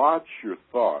you watch your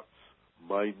thoughts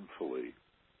mindfully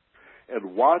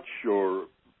and watch your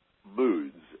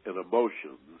moods and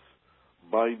emotions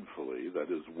mindfully, that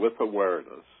is, with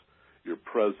awareness. You're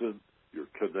present, you're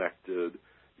connected,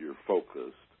 you're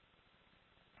focused.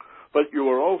 But you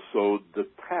are also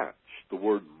detached. The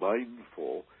word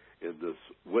mindful in this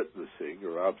witnessing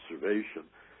or observation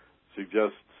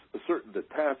suggests a certain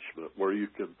detachment where you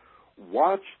can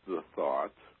watch the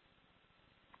thought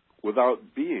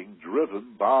without being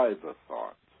driven by the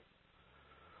thought.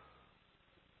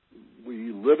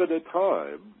 We live at a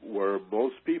time where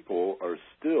most people are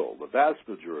still, the vast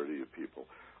majority of people,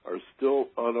 are still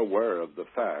unaware of the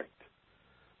fact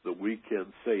that we can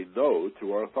say no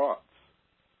to our thoughts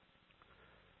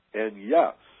and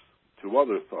yes to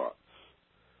other thoughts,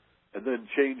 and then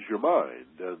change your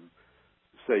mind and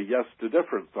say yes to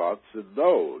different thoughts and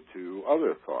no to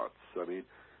other thoughts. I mean,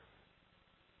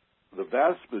 the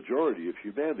vast majority of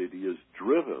humanity is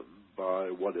driven by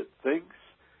what it thinks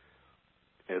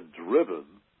and driven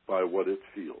by what it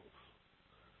feels.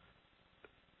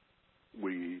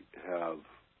 We have,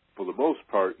 for the most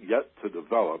part, yet to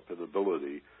develop an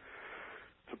ability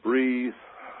to breathe,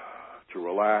 to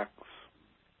relax,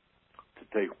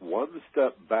 to take one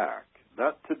step back,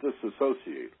 not to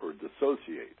disassociate or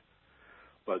dissociate,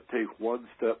 but take one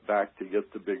step back to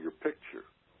get the bigger picture,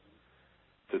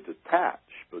 to detach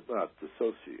but not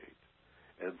dissociate,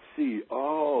 and see,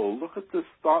 oh, look at this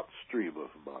thought stream of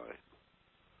mine.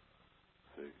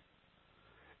 See?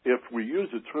 If we use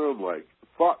a term like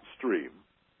thought stream,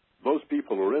 most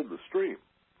people are in the stream.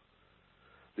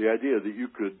 The idea that you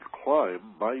could climb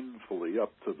mindfully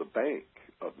up to the bank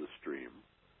of the stream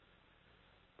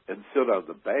and sit on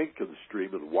the bank of the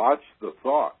stream and watch the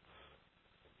thoughts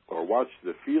or watch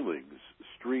the feelings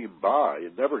stream by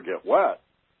and never get wet,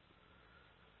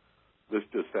 this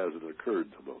just hasn't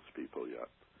occurred to most people yet.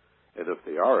 And if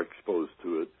they are exposed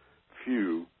to it,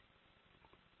 few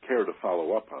care to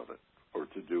follow up on it or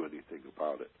to do anything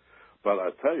about it. But I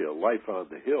tell you, life on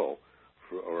the hill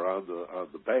or on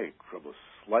the bank from a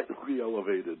slightly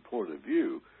elevated point of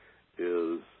view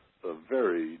is a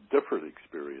very different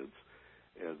experience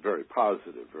and very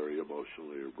positive, very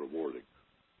emotionally rewarding,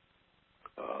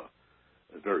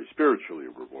 and very spiritually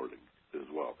rewarding as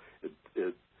well.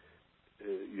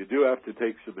 You do have to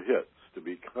take some hits. To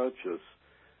be conscious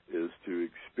is to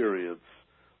experience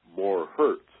more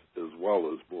hurt as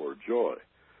well as more joy.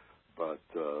 But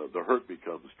the hurt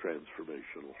becomes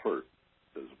transformational hurt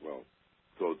as well.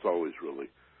 So it's always really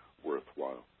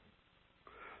worthwhile.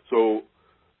 So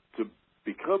to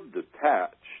become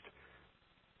detached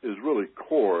is really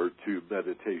core to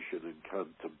meditation and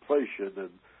contemplation, and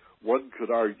one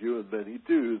could argue, and many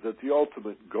do, that the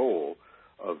ultimate goal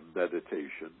of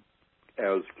meditation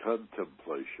as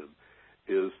contemplation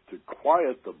is to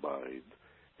quiet the mind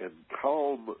and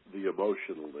calm the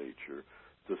emotional nature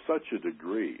to such a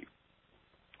degree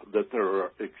that there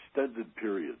are extended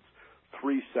periods,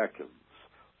 3 seconds,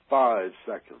 5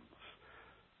 seconds,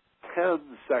 10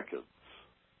 seconds,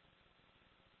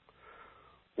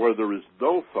 where there is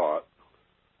no thought,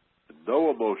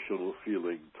 no emotional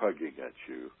feeling tugging at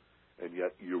you, and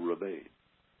yet you remain.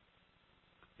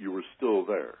 You are still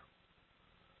there.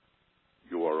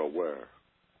 You are aware.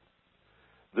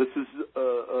 This is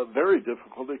a very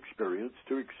difficult experience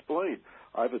to explain.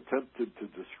 I've attempted to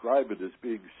describe it as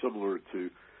being similar to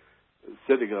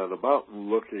sitting on a mountain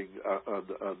looking on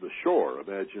the shore.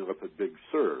 Imagine up at Big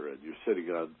Sur, and you're sitting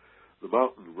on the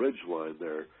mountain ridge line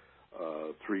there,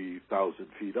 3,000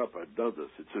 feet up. I've done this.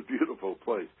 It's a beautiful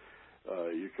place.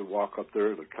 You can walk up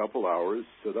there in a couple hours,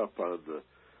 sit up on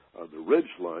the ridge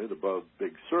line above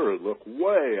Big Sur and look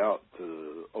way out to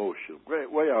the ocean,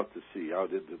 way out to sea,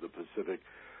 out into the Pacific,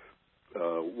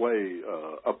 way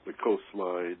up the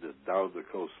coastline and down the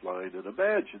coastline. And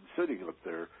imagine sitting up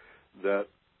there that,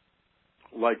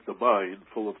 like the mind,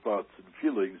 full of thoughts and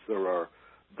feelings, there are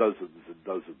dozens and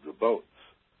dozens of boats,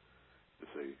 you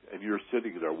see. And you're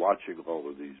sitting there watching all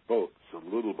of these boats,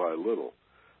 and little by little,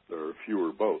 there are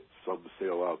fewer boats. Some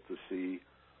sail out to sea,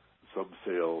 some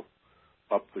sail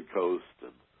up the coast,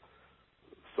 and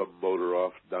some motor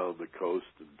off down the coast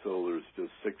until there's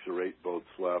just 6 or 8 boats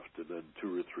left, and then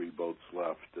 2 or 3 boats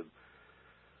left, and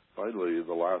finally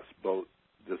the last boat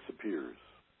disappears.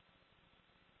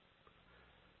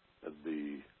 And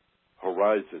the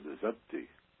horizon is empty,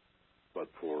 but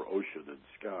for ocean and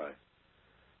sky,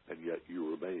 and yet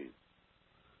you remain.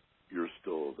 You're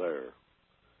still there.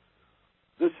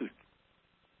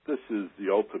 This this is the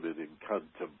ultimate in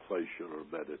contemplation or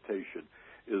meditation,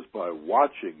 is by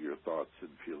watching your thoughts and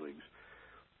feelings,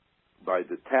 by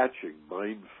detaching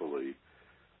mindfully,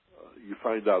 you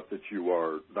find out that you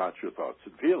are not your thoughts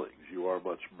and feelings. You are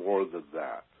much more than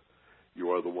that.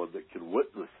 You are the one that can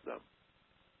witness them.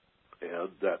 And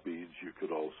that means you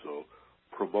can also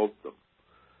promote them.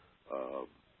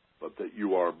 But that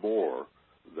you are more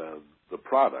than the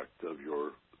product of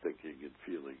your thinking and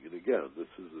feeling. And again, this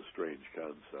is a strange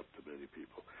concept to many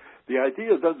people. The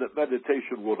idea then that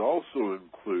meditation would also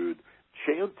include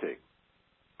chanting,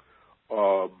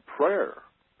 prayer,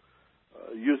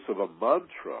 use of a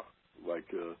mantra,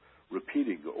 like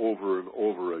repeating over and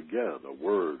over again a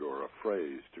word or a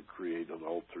phrase to create an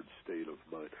altered state of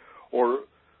mind, or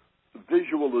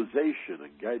visualization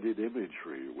and guided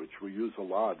imagery, which we use a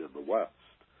lot in the West,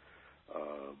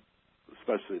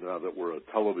 especially now that we're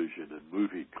a television and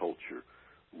movie culture.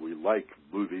 We like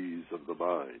movies of the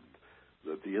mind,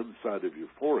 that the inside of your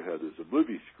forehead is a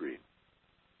movie screen,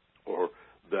 or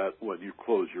that when you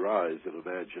close your eyes and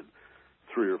imagine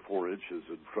 3 or 4 inches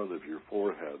in front of your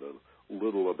forehead, a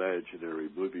little imaginary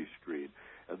movie screen,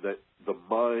 and that the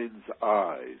mind's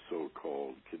eye,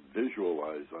 so-called, can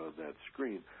visualize on that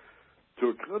screen. To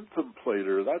a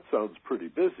contemplator, that sounds pretty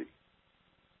busy.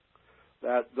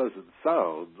 That doesn't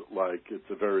sound like it's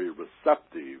a very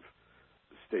receptive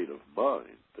state of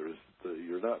mind.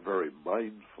 You're not very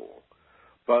mindful.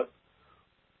 But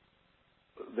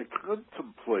the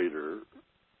contemplator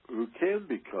who can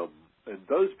become and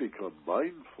does become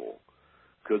mindful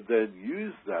could then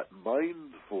use that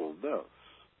mindfulness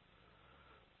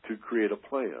to create a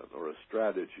plan or a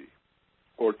strategy,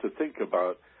 or to think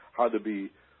about how to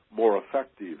be more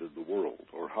effective in the world,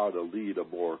 or how to lead a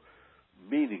more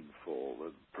meaningful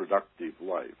and productive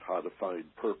life, how to find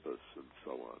purpose, and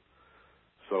so on.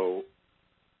 So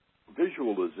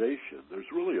visualization,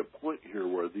 there's really a point here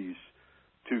where these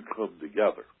two come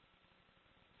together,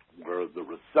 where the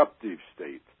receptive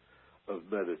state of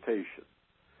meditation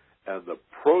and the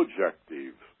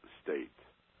projective state,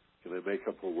 can I make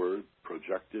up a word,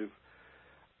 projective,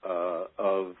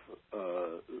 of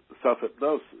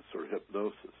self-hypnosis or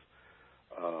hypnosis,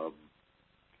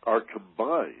 are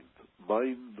combined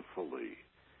mindfully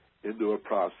into a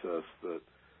process that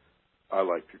I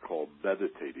like to call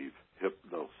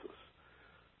meditative-hypnosis.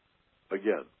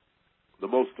 Again, the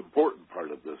most important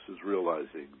part of this is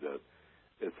realizing that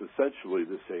it's essentially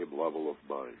the same level of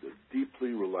mind, a deeply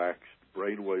relaxed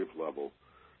brainwave level,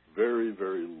 very,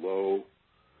 very low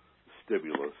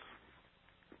stimulus,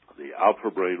 the alpha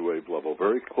brainwave level,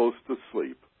 very close to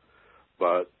sleep,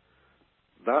 but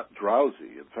not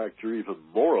drowsy. In fact, you're even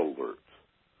more alert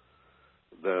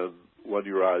than when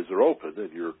your eyes are open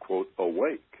and you're, quote,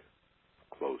 awake,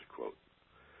 close quote.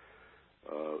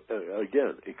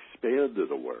 Again,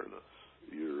 expanded awareness.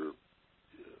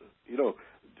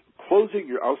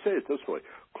 I'll say it this way,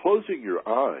 closing your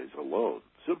eyes alone,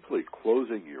 simply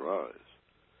closing your eyes,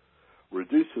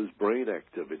 reduces brain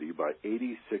activity by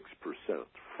 86%,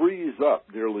 frees up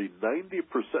nearly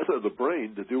 90% of the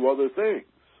brain to do other things,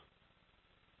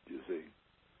 you see.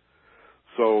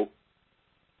 So,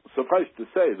 suffice to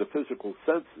say, the physical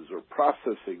senses are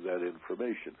processing that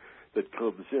information that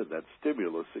comes in, that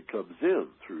stimulus that comes in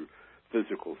through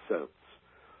physical sense.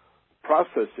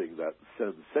 Processing that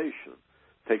sensation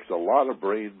takes a lot of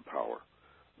brain power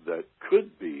that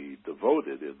could be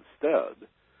devoted instead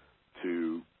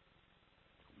to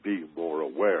being more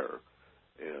aware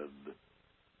and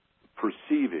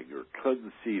perceiving or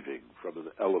conceiving from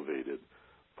an elevated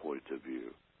point of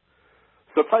view.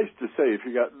 Suffice to say,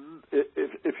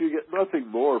 if you get nothing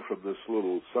more from this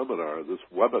little seminar, this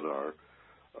webinar,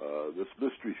 this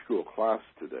mystery school class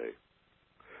today,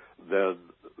 then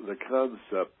the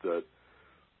concept that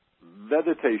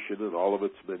meditation in all of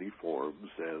its many forms,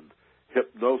 and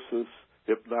hypnosis,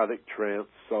 hypnotic trance,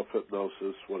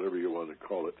 self-hypnosis, whatever you want to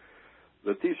call it,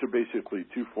 that these are basically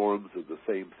two forms of the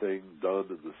same thing done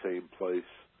in the same place,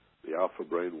 the alpha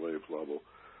brainwave level,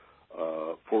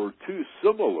 for two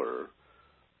similar,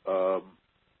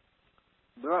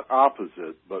 not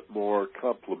opposite, but more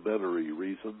complementary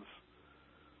reasons,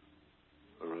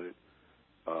 all right?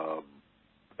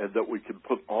 And that we can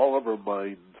put all of our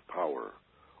mind power,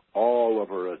 all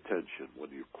of our attention,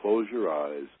 when you close your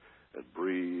eyes and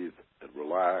breathe and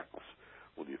relax,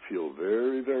 when you feel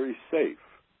very, very safe,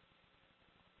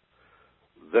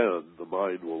 then the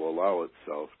mind will allow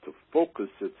itself to focus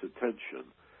its attention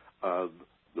on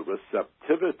the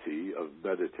receptivity of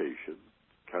meditation,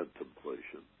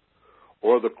 contemplation,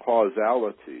 or the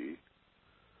causality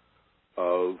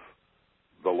of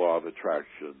the law of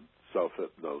attraction,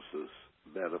 self-hypnosis,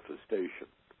 manifestation,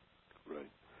 right?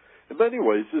 many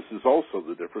ways, this is also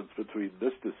the difference between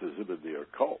mysticism and the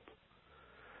occult.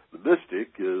 The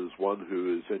mystic is one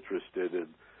who is interested in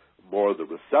more the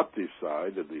receptive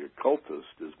side, and the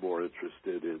occultist is more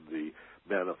interested in the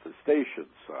manifestation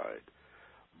side.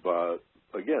 But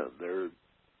again,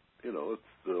 it's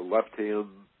the left hand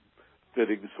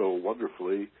fitting so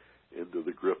wonderfully into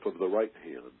the grip of the right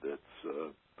hand. It's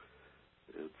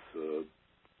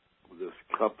this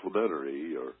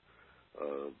complementary, or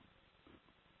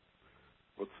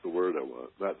what's the word I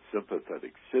want? Not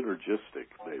sympathetic, synergistic,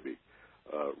 maybe,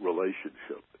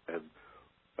 relationship. And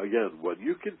again, when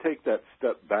you can take that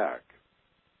step back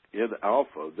in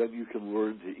alpha, then you can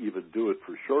learn to even do it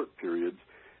for short periods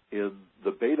in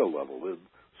the beta level, in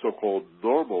so-called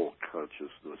normal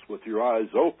consciousness, with your eyes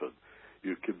open.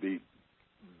 You can be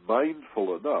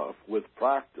mindful enough with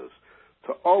practice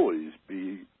to always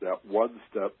be that one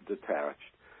step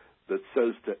detached that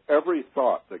says to every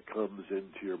thought that comes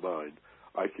into your mind,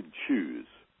 I can choose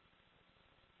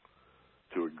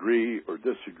to agree or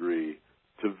disagree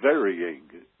to varying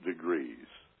degrees.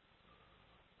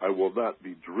 I will not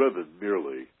be driven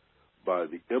merely by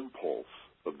the impulse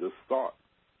of this thought.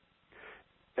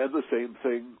 And the same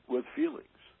thing with feelings.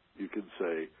 You can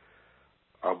say,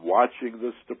 I'm watching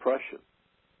this depression,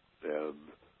 and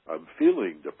I'm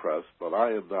feeling depressed, but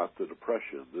I am not the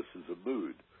depression. This is a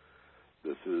mood.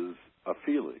 This is a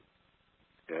feeling,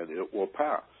 and it will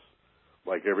pass,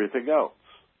 like everything else.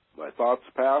 My thoughts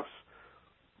pass,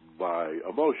 my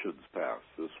emotions pass.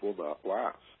 This will not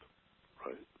last,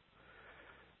 right?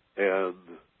 And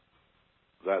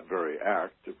that very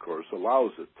act, of course,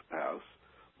 allows it to pass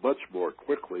much more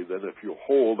quickly than if you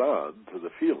hold on to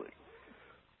the feeling.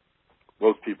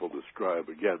 Most people describe,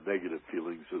 again, negative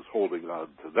feelings as holding on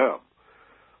to them,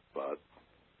 but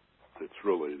it's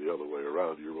really the other way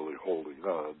around. You're really holding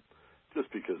on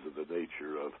just because of the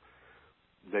nature of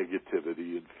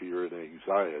negativity and fear and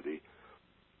anxiety,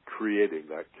 creating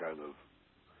that kind of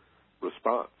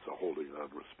response, a holding on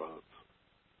response.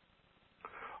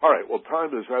 All right, well,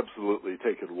 time has absolutely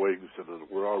taken wings, and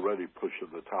we're already pushing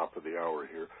the top of the hour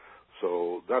here.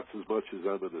 So that's as much as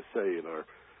I'm going to say in our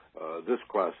this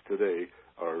class today,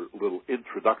 our little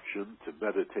introduction to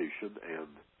meditation and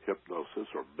hypnosis,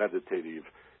 or meditative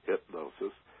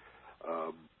hypnosis.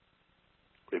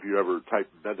 If you ever type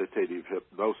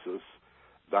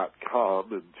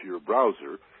meditative-hypnosis.com into your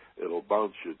browser, it'll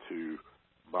bounce you to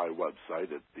my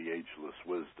website at The Ageless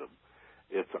Wisdom.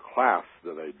 It's a class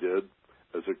that I did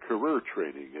as a career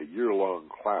training, a year-long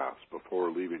class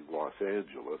before leaving Los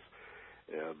Angeles,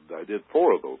 and I did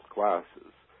 4 of those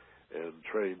classes and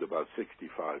trained about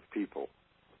 65 people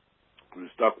who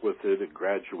stuck with it and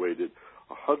graduated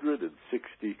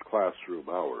 160 classroom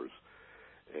hours.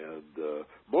 And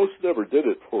most never did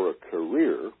it for a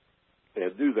career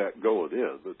and knew that going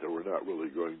in, that they were not really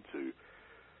going to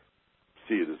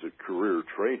see it as a career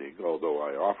training, although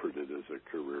I offered it as a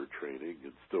career training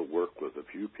and still work with a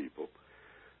few people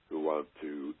who want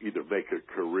to either make a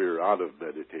career out of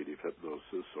meditative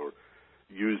hypnosis or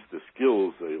use the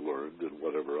skills they learned in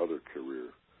whatever other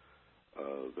career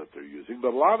that they're using.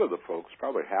 But a lot of the folks,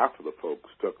 probably half of the folks,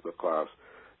 took the class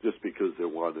just because they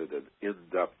wanted an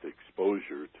in-depth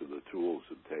exposure to the tools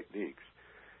and techniques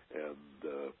and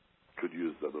could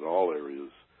use them in all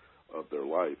areas of their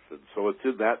life. And so it's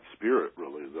in that spirit,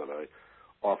 really, that I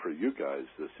offer you guys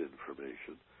this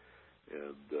information.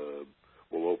 And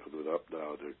we'll open it up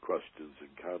now to questions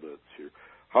and comments here.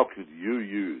 How can you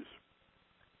use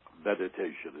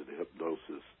meditation and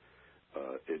hypnosis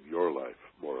in your life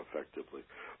more effectively?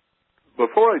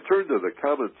 Before I turn to the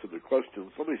comments and the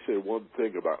questions, let me say one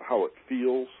thing about how it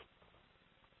feels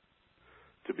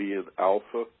to be in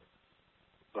alpha.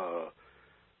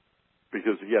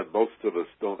 Because, again, most of us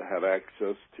don't have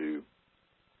access to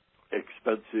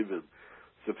expensive and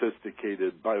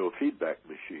sophisticated biofeedback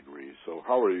machinery. So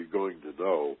how are you going to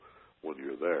know when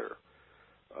you're there?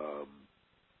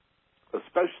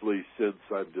 Especially since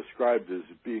I'm described as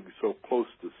being so close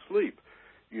to sleep,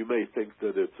 you may think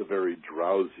that it's a very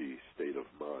drowsy state of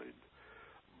mind.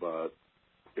 But,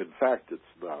 in fact,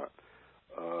 it's not.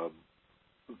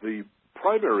 The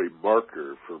primary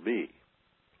marker for me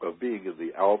of being in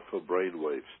the alpha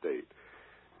brainwave state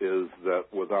is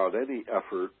that without any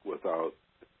effort, without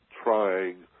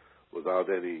trying, without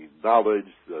any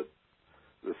knowledge that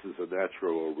this is a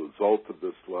natural result of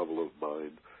this level of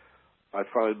mind, I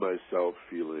find myself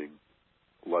feeling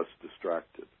less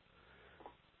distracted.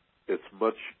 It's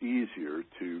much easier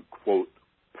to, quote,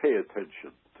 pay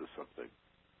attention to something.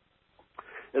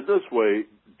 In this way,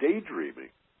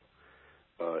 daydreaming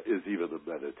is even a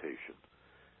meditation,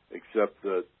 except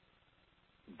that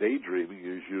daydreaming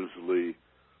is usually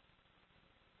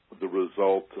the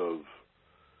result of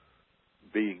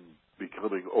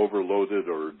becoming overloaded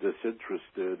or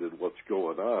disinterested in what's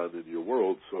going on in your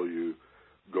world, so you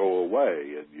go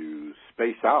away and you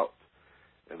space out.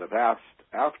 And if asked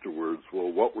afterwards,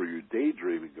 well, what were you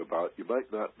daydreaming about, you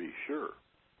might not be sure.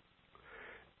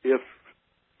 If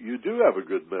you do have a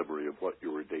good memory of what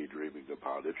you were daydreaming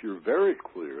about, if you're very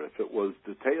clear, if it was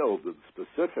detailed and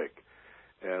specific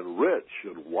and rich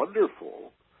and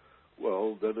wonderful,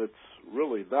 well, then it's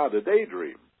really not a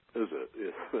daydream, is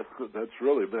it? That's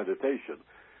really meditation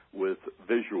with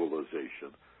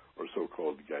visualization or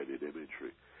so-called guided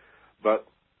imagery. But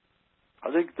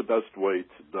I think the best way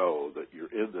to know that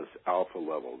you're in this alpha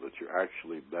level, that you're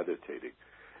actually meditating,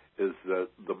 is that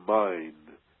the mind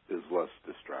is less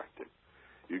distracting.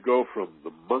 You go from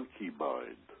the monkey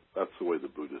mind, that's the way the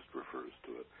Buddhist refers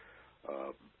to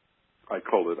it. I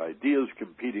call it ideas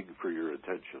competing for your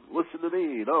attention. Listen to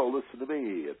me, no, listen to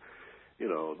me. And,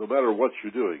 no matter what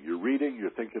you're doing, you're reading, you're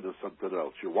thinking of something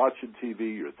else. You're watching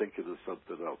TV, you're thinking of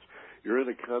something else. You're in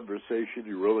a conversation,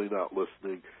 you're really not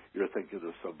listening, you're thinking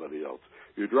of somebody else.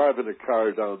 You're driving a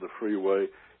car down the freeway,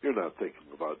 you're not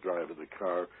thinking about driving the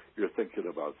car, you're thinking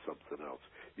about something else.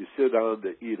 You sit down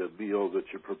to eat a meal that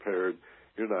you prepared,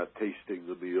 you're not tasting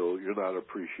the meal, you're not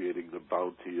appreciating the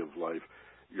bounty of life,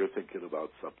 you're thinking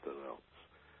about something else.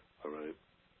 All right?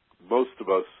 Most of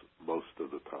us, most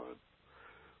of the time.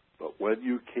 But when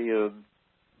you can,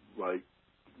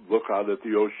 look out at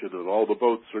the ocean and all the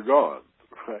boats are gone,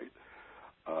 right?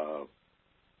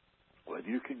 When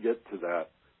you can get to that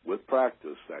with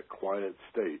practice, that quiet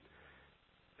state,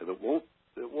 and it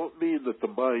won't mean that the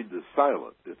mind is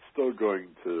silent. It's still going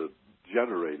to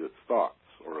generate its thoughts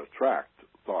or attract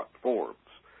thought forms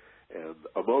and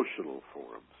emotional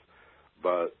forms.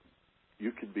 But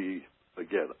you can be,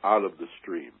 again, out of the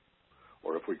stream.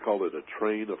 Or if we call it a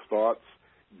train of thoughts,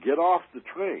 get off the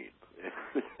train.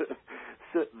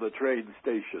 Sit in the train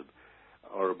station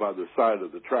or by the side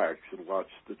of the tracks and watch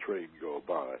the train go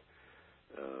by.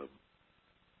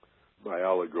 My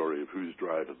allegory of who's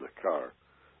driving the car,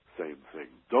 same thing.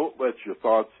 Don't let your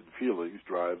thoughts and feelings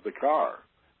drive the car.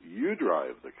 You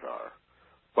drive the car.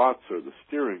 Thoughts are the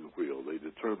steering wheel. They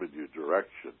determine your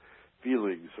direction.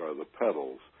 Feelings are the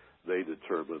pedals. They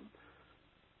determine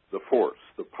the force,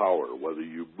 the power, whether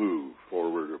you move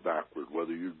forward or backward,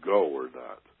 whether you go or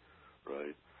not,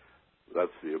 right?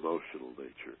 That's the emotional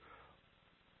nature.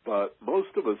 But most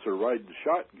of us are riding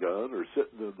shotgun or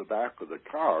sitting in the back of the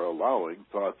car, allowing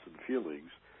thoughts and feelings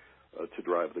to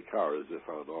drive the car as if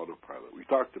on autopilot. We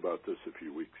talked about this a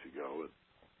few weeks ago, and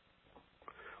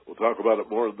we'll talk about it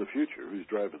more in the future, who's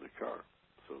driving the car.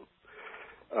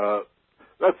 So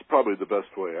that's probably the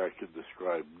best way I can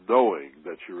describe knowing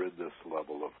that you're in this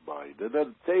level of mind. And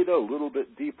then theta, a little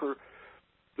bit deeper,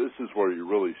 this is where you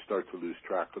really start to lose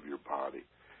track of your body.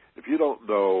 If you don't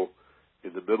know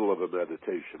in the middle of a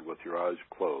meditation with your eyes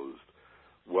closed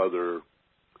whether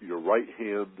your right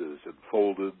hand is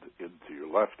enfolded into your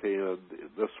left hand in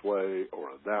this way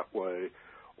or in that way,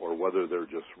 or whether they're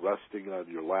just resting on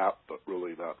your lap but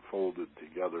really not folded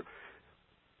together,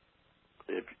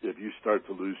 if you start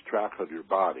to lose track of your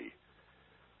body,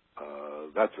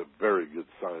 that's a very good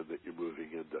sign that you're moving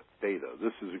into theta.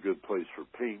 This is a good place for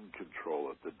pain control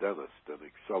at the dentist and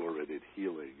accelerated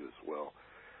healing as well.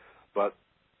 But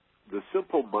the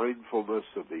simple mindfulness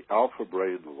of the alpha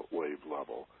brain wave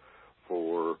level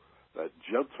for that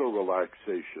gentle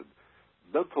relaxation,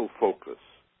 mental focus,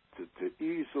 to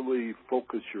easily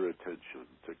focus your attention,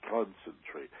 to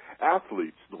concentrate.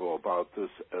 Athletes know about this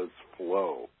as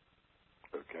flow,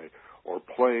 okay, or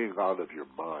playing out of your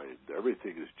mind.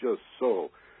 Everything is just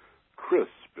so crisp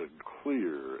and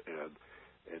clear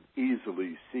and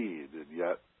easily seen, and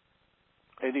yet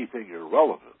anything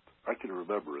irrelevant. I can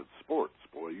remember in sports,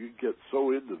 boy, you get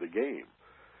so into the game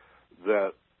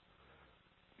that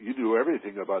you knew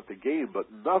everything about the game, but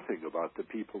nothing about the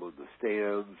people in the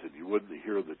stands, and you wouldn't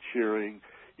hear the cheering.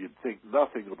 You'd think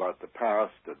nothing about the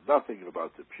past and nothing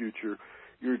about the future.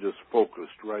 You're just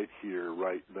focused right here,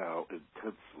 right now,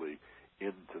 intensely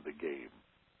into the game,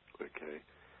 okay?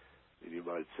 And you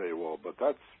might say, well, but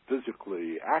that's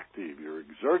physically active. You're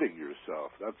exerting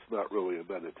yourself. That's not really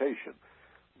a meditation.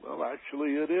 Well,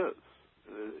 actually, it is.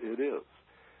 It is.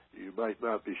 You might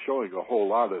not be showing a whole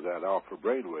lot of that alpha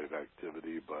brainwave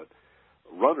activity, but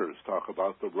runners talk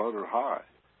about the runner high.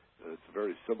 It's a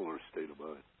very similar state of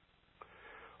mind.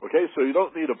 Okay, so you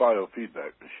don't need a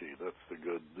biofeedback machine. That's the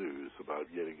good news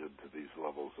about getting into these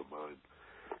levels of mind.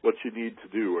 What you need to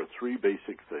do are three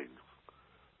basic things.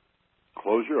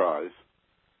 Close your eyes.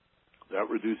 That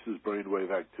reduces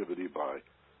brainwave activity by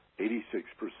 86%.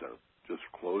 Just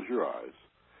close your eyes.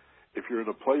 If you're in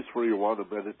a place where you want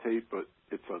to meditate, but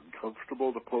it's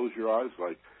uncomfortable to close your eyes,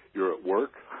 like you're at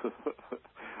work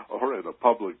or in a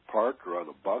public park or on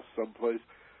a bus someplace,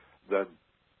 then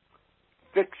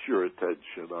fix your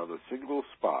attention on a single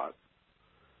spot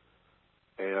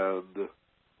and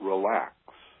relax.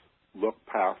 Look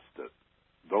past it.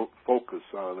 Don't focus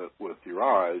on it with your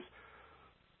eyes.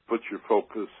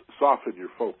 Soften your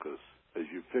focus as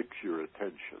you fix your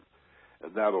attention,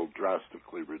 and that'll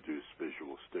drastically reduce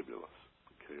visual stimulus.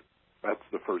 Okay? That's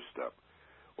the first step.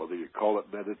 Whether you call it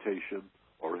meditation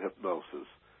or hypnosis,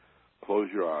 close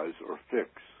your eyes or fix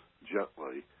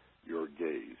gently your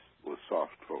gaze with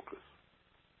soft focus.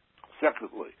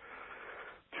 Secondly,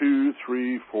 2,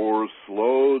 3, 4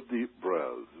 slow, deep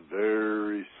breaths.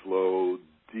 Very slow,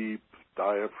 deep,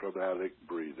 diaphragmatic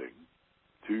breathing.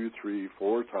 2, 3,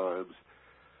 4 times.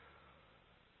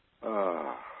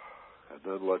 And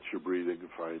then let your breathing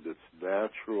find its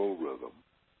natural rhythm.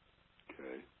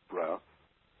 Okay, breath.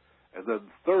 And then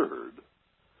third,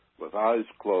 with eyes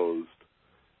closed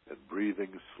and breathing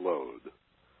slowed,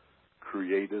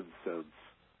 create and sense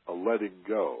a letting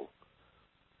go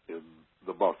in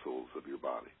the muscles of your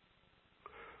body.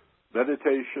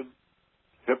 Meditation,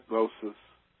 hypnosis,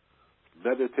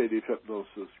 meditative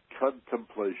hypnosis,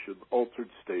 contemplation, altered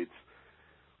states.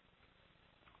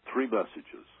 3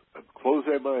 messages. I'm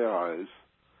closing my eyes,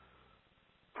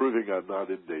 proving I'm not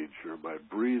in danger. My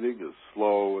breathing is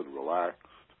slow and relaxed,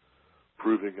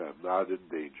 proving I'm not in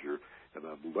danger. And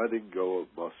I'm letting go of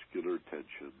muscular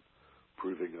tension,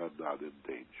 proving I'm not in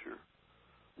danger.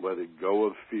 Letting go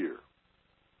of fear,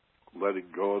 letting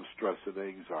go of stress and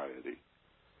anxiety,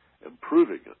 and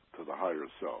proving it to the higher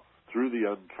self through the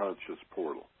unconscious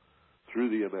portal, through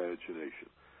the imagination,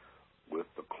 with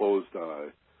the closed eye,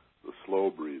 the slow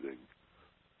breathing,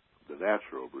 the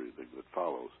natural breathing that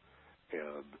follows,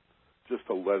 and just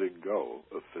a letting go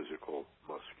of physical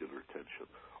muscular tension.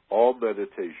 All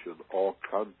meditation, all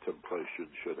contemplation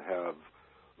should have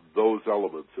those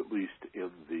elements, at least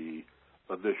in the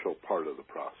initial part of the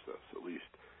process, at least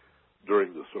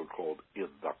during the so-called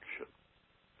induction.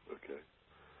 Okay?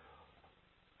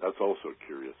 That's also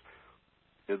curious.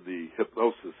 In the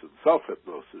hypnosis and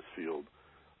self-hypnosis field,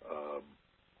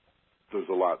 there's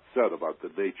a lot said about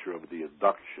the nature of the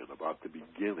induction, about the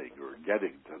beginning or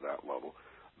getting to that level.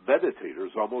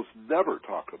 Meditators almost never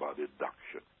talk about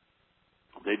induction.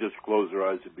 They just close their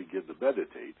eyes and begin to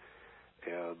meditate.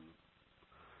 And,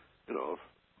 if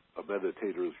a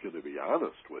meditator is going to be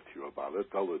honest with you about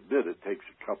it, they'll admit it takes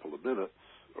a couple of minutes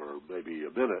or maybe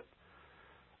a minute,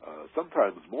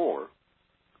 sometimes more,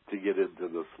 to get into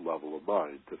this level of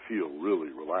mind, to feel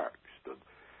really relaxed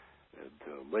and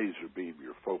to laser beam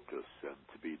your focus and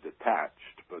to be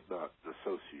detached but not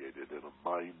dissociated in a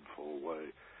mindful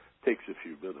way. It takes a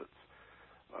few minutes.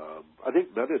 I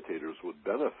think meditators would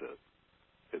benefit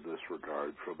in this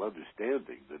regard from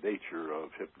understanding the nature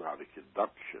of hypnotic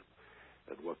induction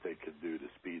and what they can do to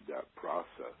speed that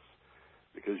process.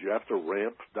 Because you have to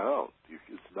ramp down.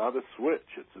 It's not a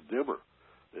switch, it's a dimmer.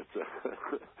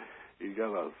 You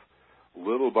got to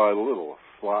little by little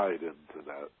slide into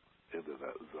that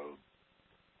zone.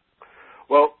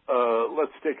 Well,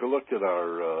 let's take a look at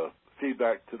our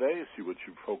feedback today, see what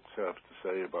you folks have to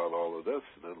say about all of this,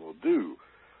 and then we'll do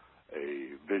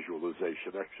a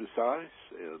visualization exercise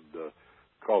and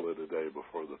call it a day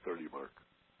before the 30 mark.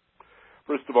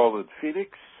 First of all, in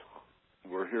Phoenix,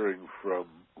 we're hearing from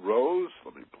Rose.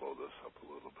 Let me blow this up a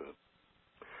little bit.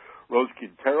 Rose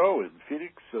Quintero in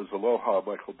Phoenix says, "Aloha,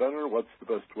 Michael Benner. What's the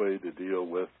best way to deal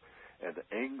with an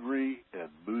angry and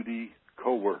moody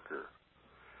coworker?"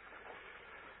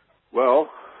 Well,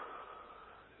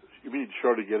 you mean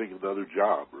short of getting another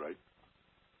job, right?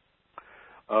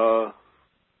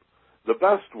 The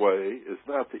best way is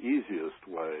not the easiest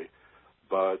way,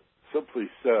 but simply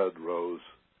said, Rose,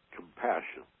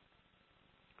 compassion.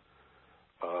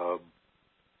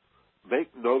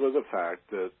 Make note of the fact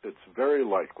that it's very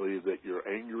likely that your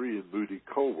angry and moody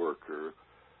coworker,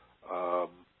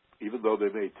 even though they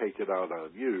may take it out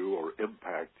on you or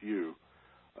impact you,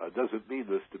 doesn't mean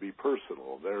this to be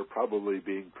personal. They're probably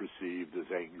being perceived as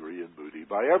angry and moody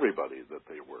by everybody that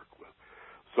they work with.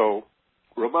 So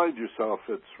remind yourself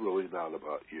it's really not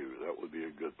about you. That would be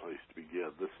a good place to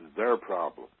begin. This is their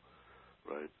problem,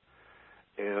 right?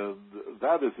 And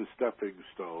that is a stepping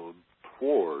stone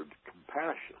toward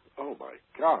compassion. Oh, my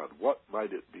God, what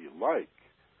might it be like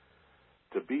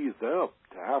to be them,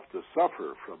 to have to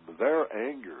suffer from their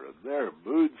anger and their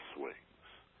mood swings,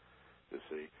 you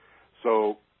see?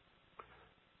 So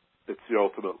it's the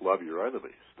ultimate love your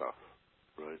enemy stuff,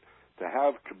 right? To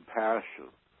have compassion,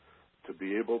 to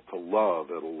be able to love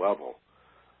at a level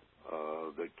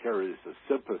that carries a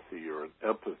sympathy or an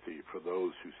empathy for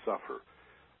those who suffer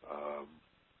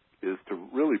is to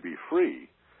really be free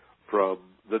from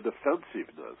the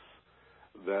defensiveness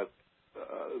that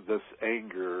this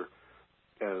anger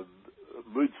and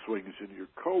mood swings in your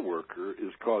coworker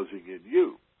is causing in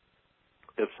you.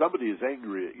 If somebody is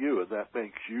angry at you and that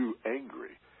makes you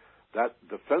angry, that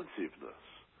defensiveness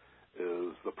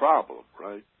is the problem,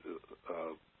 right?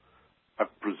 I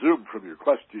presume from your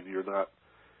question you're not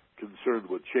concerned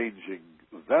with changing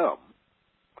them.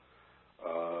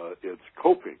 It's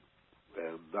coping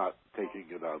and not taking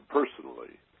it on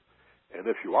personally. And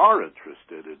if you are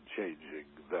interested in changing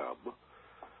them,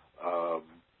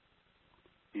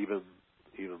 even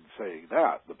saying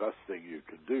that, the best thing you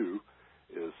can do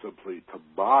is simply to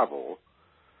model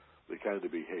the kind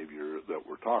of behavior that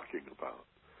we're talking about.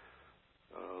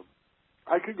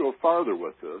 I could go farther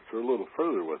with this, or a little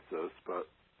further with this, but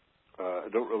I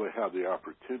don't really have the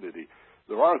opportunity.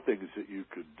 There are things that you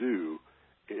could do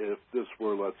if this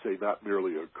were, let's say, not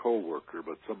merely a coworker,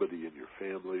 but somebody in your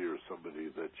family or somebody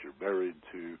that you're married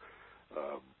to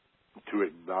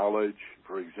acknowledge,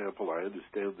 for example, I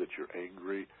understand that you're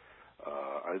angry.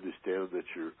 I understand that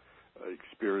you're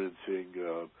experiencing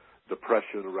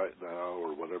depression right now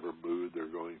or whatever mood they're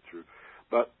going through.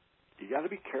 But you got to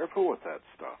be careful with that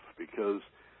stuff, because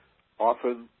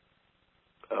often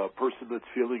a person that's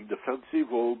feeling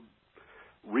defensive will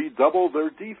redouble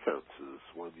their defenses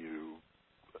when you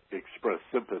express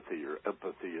sympathy or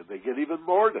empathy, and they get even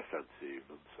more defensive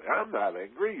and say, I'm not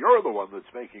angry, you're the one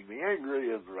that's making me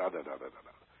angry, and da-da-da-da-da.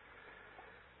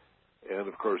 And,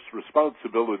 of course,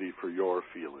 responsibility for your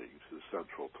feelings is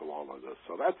central to all of this.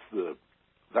 So that's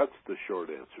the short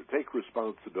answer. Take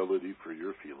responsibility for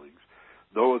your feelings.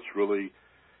 Know it's really,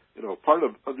 part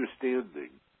of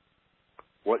understanding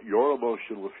what your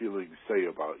emotional feelings say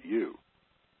about you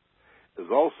is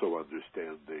also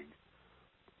understanding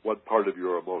what part of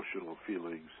your emotional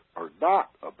feelings are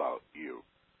not about you.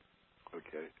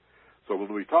 Okay? So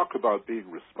when we talk about being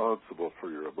responsible for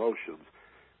your emotions,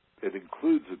 it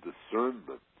includes a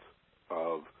discernment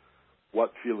of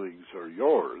what feelings are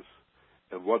yours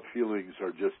and what feelings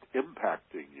are just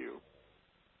impacting you,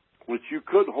 which you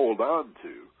could hold on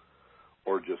to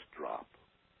or just drop.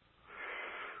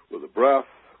 With a breath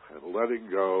and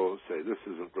letting go, say, this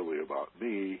isn't really about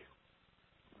me.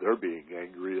 They're being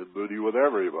angry and moody with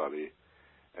everybody.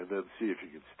 And then see if you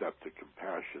can step to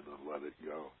compassion and let it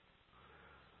go.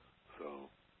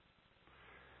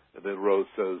 And then Rose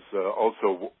says,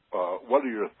 also, what are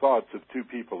your thoughts of two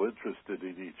people interested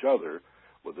in each other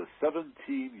with a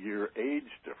 17-year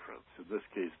age difference? In this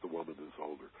case, the woman is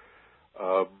older.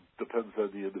 Depends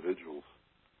on the individuals.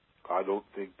 I don't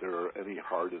think there are any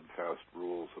hard and fast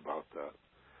rules about that.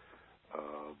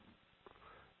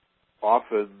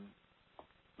 Often,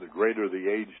 the greater the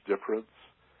age difference,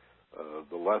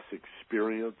 the less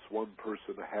experience one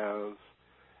person has,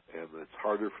 and it's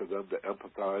harder for them to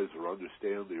empathize or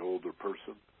understand the older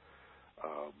person.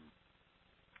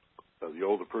 The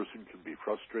older person can be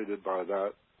frustrated by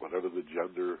that, whatever the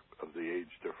gender of the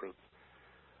age difference.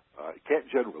 You can't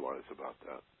generalize about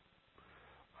that.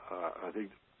 I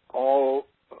think all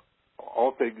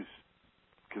things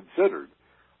considered,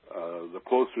 the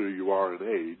closer you are in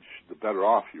age, the better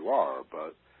off you are,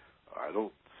 but I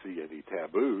don't see any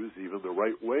taboos. Even the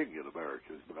right wing in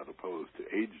America is not opposed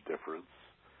to age difference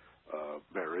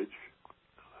marriage,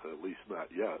 at least not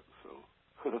yet.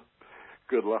 So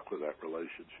good luck with that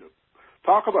relationship.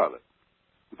 Talk about it.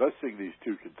 The best thing these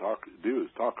two can do is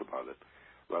talk about it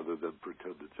rather than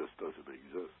pretend it just doesn't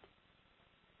exist.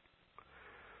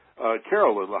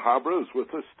 Carol in La Habra is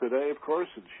with us today, of course,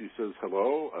 and she says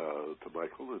hello to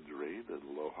Michael and Doreen, and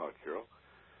aloha, Carol.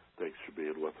 Thanks for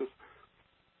being with us.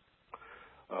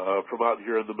 From out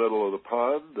here in the middle of the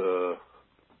pond,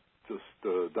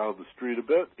 just down the street a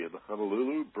bit in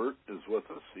Honolulu, Bert is with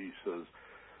us. He says,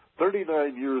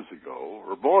 39 years ago,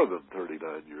 or more than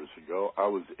 39 years ago, I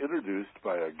was introduced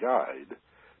by a guide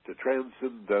to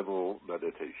Transcendental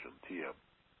Meditation, TM,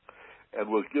 and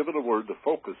was given a word to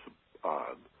focus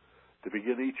on to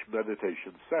begin each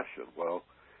meditation session. Well,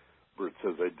 Bert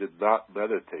says, I did not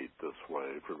meditate this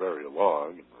way for very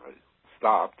long, and I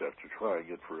stopped after trying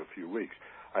it for a few weeks.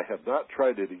 I have not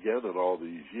tried it again in all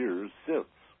these years since.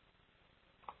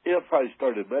 If I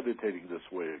started meditating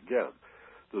this way again,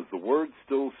 does the word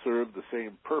still serve the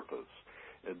same purpose?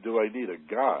 And do I need a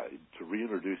guide to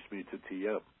reintroduce me to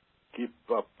TM? Keep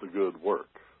up the good work.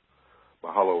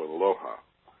 Mahalo and aloha.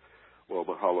 Well,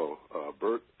 mahalo,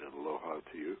 Bert, and aloha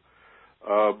to you.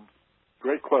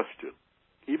 Great question.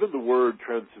 Even the word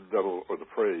transcendental, or the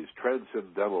phrase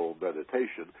transcendental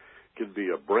meditation, can be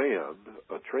a brand,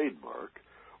 a trademark,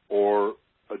 or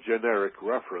a generic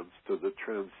reference to the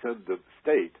transcendent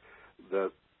state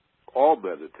that all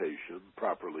meditation,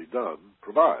 properly done,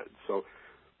 provides. So,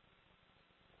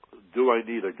 do I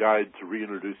need a guide to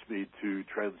reintroduce me to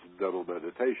transcendental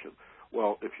meditation?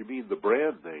 Well, if you mean the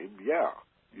brand name, yeah,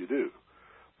 you do.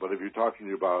 But if you're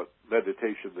talking about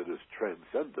meditation that is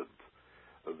transcendent,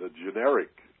 the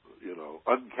generic,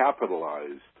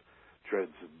 uncapitalized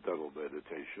transcendental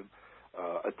meditation,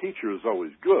 a teacher is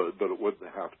always good, but it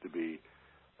wouldn't have to be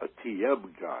a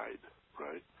TM guide,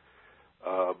 right?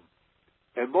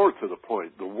 And more to the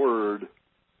point, the word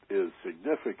is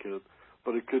significant,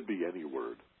 but it could be any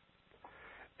word.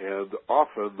 And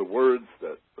often the words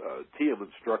that TM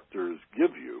instructors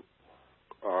give you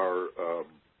are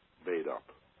made up.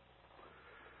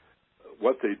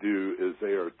 What they do is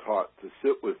they are taught to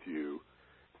sit with you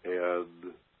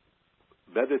and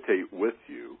meditate with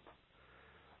you,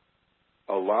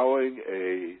 allowing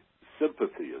a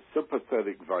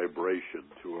sympathetic vibration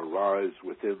to arise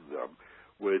within them,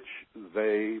 which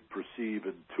they perceive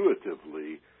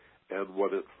intuitively, and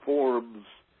when it forms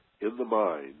in the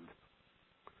mind,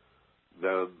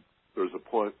 then there's a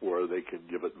point where they can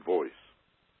give it voice.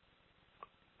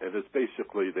 And it's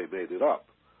basically they made it up.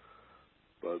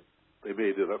 But they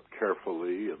made it up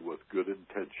carefully and with good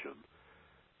intention,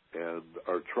 and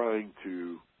are trying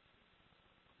to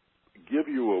give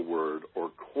you a word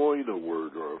or coin a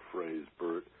word or a phrase,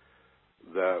 Bert,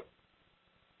 that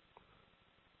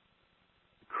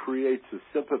creates a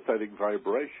sympathetic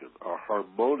vibration, a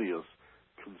harmonious,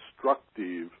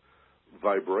 constructive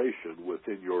vibration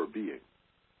within your being.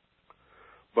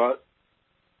 But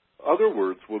other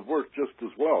words would work just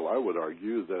as well. I would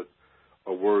argue that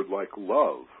a word like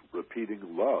love,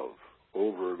 repeating love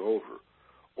over and over,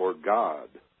 or God,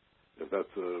 if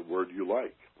that's a word you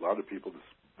like. A lot of people,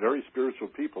 very spiritual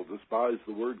people, despise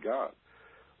the word God.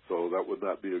 So that would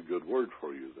not be a good word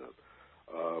for you then.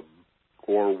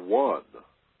 Or one,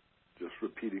 just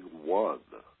repeating one.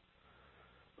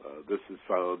 This is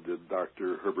found in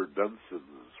Dr. Herbert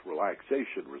Benson's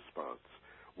relaxation response.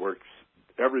 Works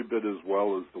every bit as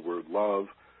well as the word love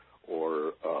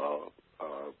or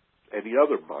any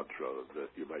other mantra that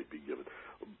you might be given.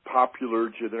 Popular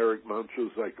generic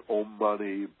mantras like Om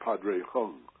Mani Padre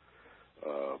Hung,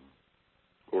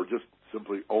 or just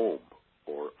simply Om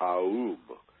or Aum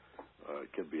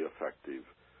can be effective.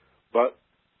 But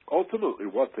ultimately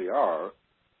what they are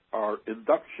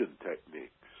induction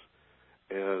techniques.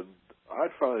 And I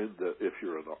find that if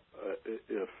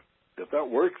that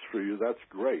works for you, that's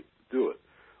great. Do it.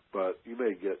 But you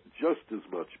may get just as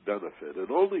much benefit, and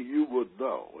only you would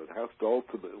know. It has to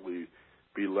ultimately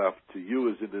be left to you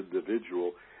as an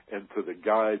individual and to the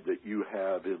guide that you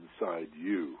have inside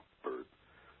you, Bert.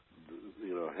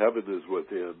 Heaven is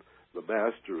within, the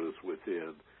master is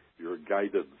within, your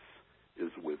guidance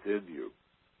is within you,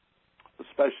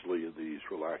 especially in these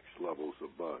relaxed levels of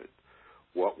mind.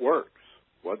 What works?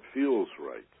 What feels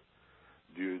right?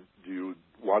 Do you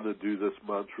want to do this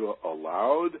mantra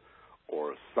aloud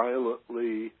or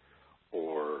silently,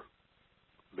 or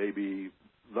maybe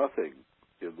nothing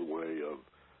in the way of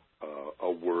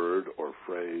a word or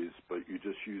phrase, but you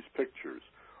just use pictures,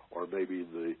 or maybe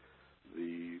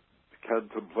the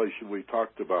contemplation we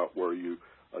talked about where you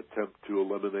attempt to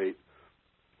eliminate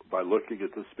by looking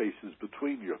at the spaces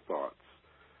between your thoughts,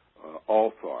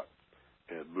 all thought,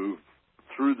 and move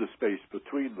through the space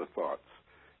between the thoughts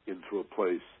into a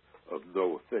place of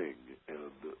no thing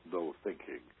and no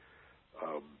thinking.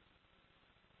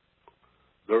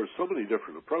 There are so many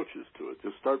different approaches to it.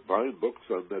 Just start buying books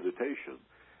on meditation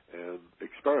and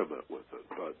experiment with it.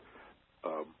 But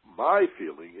my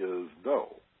feeling is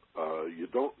no. You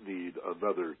don't need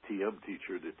another TM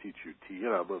teacher to teach you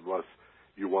TM unless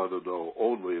you want to know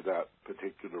only that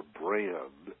particular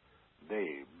brand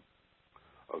name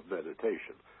of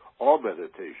meditation. All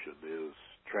meditation is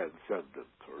transcendent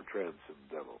or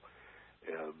transcendental.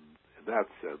 And in that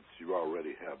sense, you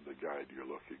already have the guide you're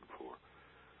looking for.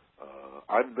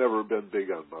 I've never been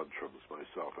big on mantras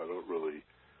myself. I don't really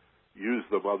use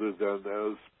them other than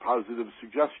as positive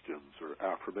suggestions or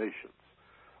affirmations.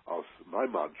 My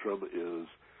mantra is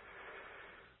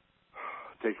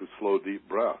take a slow, deep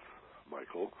breath,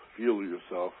 Michael. Feel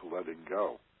yourself letting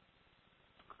go.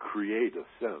 Create a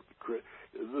sense.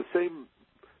 The same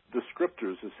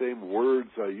descriptors, the same words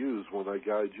I use when I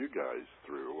guide you guys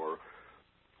through,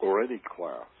 or any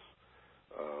class.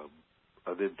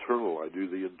 I do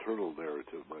the internal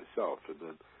narrative myself, and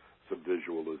then some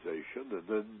visualization, and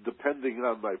then depending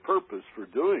on my purpose for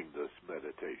doing this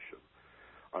meditation,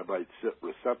 I might sit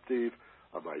receptive,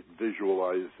 I might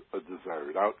visualize a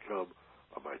desired outcome,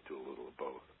 I might do a little of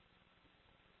both.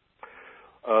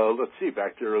 Let's see,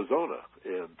 back to Arizona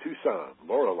in Tucson.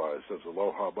 Lorelei says,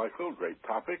 aloha, Michael, great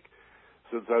topic.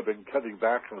 Since I've been cutting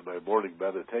back on my morning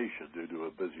meditation due to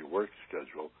a busy work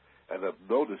schedule and have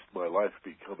noticed my life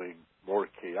becoming more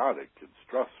chaotic and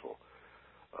stressful,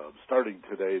 I'm starting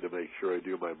today to make sure I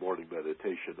do my morning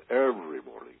meditation every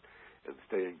morning and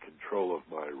stay in control of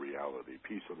my reality.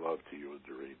 Peace and love to you and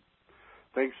Doreen.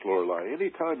 Thanks, Lorelei.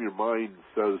 Anytime your mind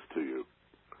says to you,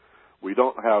 we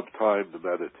don't have time to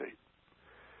meditate,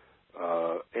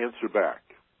 answer back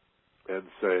and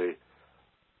say,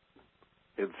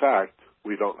 in fact,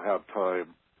 we don't have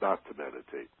time not to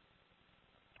meditate.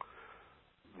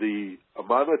 The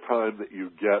amount of time that you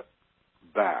get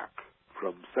back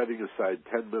from setting aside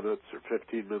 10 minutes or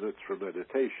 15 minutes for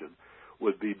meditation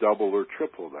would be double or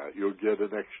triple that. You'll get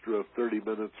an extra 30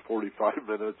 minutes, 45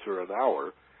 minutes, or an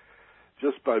hour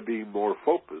just by being more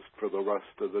focused for the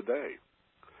rest of the day.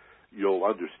 You'll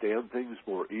understand things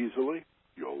more easily.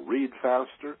 You'll read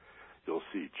faster. You'll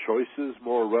see choices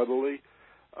more readily.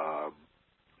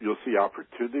 You'll see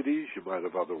opportunities you might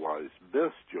have otherwise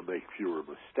missed. You'll make fewer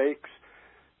mistakes.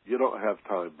 You don't have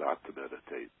time not to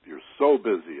meditate. You're so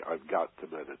busy, I've got to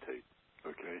meditate.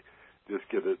 Okay? Just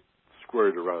get it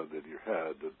squared around in your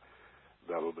head, and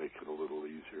that'll make it a little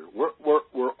easier.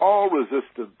 We're all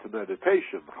resistant to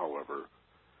meditation, however,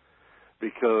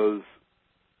 because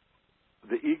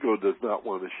the ego does not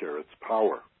want to share its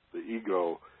power. The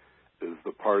ego is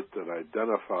the part that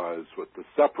identifies with the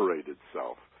separated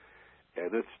self,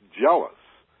 and it's jealous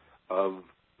of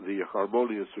the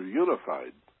harmonious or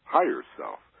unified higher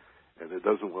self, and it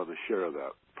doesn't want to share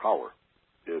that power.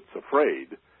 It's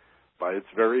afraid, by its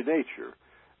very nature,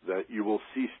 that you will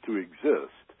cease to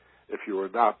exist if you are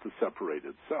not the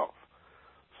separated self.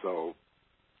 So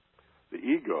the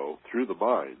ego, through the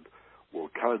mind, will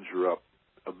conjure up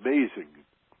amazing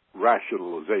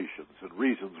rationalizations and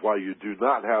reasons why you do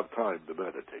not have time to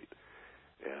meditate.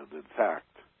 And in fact,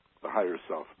 the higher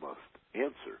self must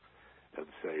answer and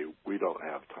say, we don't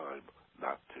have time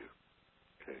not to.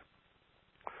 Okay.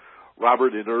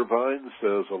 Robert in Irvine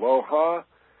says, aloha.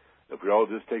 If we all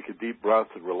just take a deep breath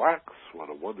and relax, what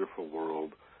a wonderful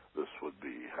world this would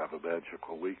be. Have a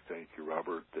magical week. Thank you,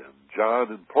 Robert. And John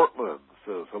in Portland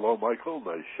says, hello, Michael.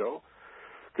 Nice show.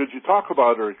 Could you talk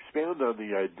about or expand on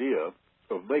the idea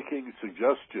of making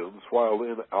suggestions while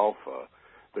in alpha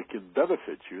that can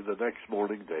benefit you the next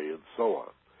morning, day, and so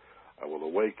on? I will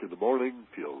awake in the morning,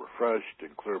 feel refreshed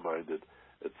and clear-minded,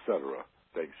 etc.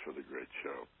 Thanks for the great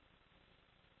show.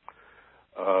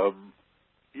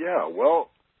 Well,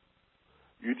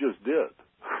 you just did.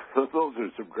 Those are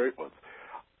some great ones.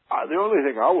 The only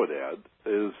thing I would add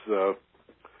is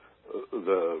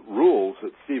the rules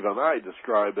that Steve and I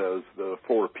describe as the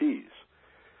 4 Ps.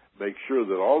 Make sure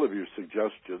that all of your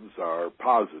suggestions are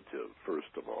positive,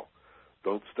 first of all.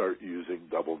 Don't start using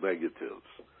double negatives.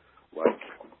 Like,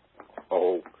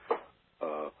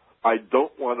 I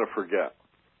don't want to forget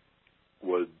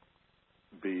would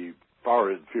be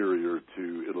far inferior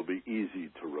to it'll be easy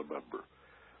to remember.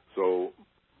 So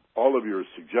all of your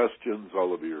suggestions,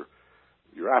 all of your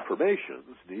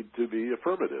affirmations need to be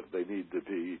affirmative. They need to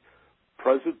be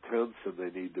present tense, and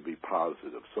they need to be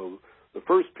positive. So the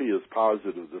first P is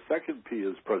positive. The second P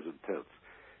is present tense.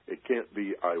 It can't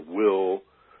be I will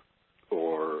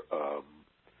or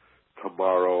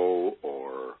tomorrow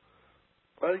or...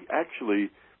 Actually,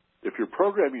 if you're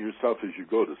programming yourself as you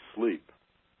go to sleep,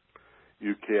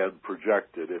 you can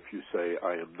project it if you say,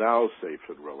 I am now safe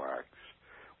and relaxed.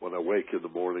 When I wake in the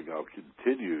morning, I'll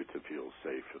continue to feel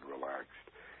safe and relaxed,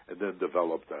 and then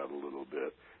develop that a little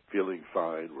bit, feeling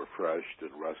fine, refreshed,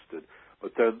 and rested.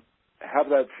 But then have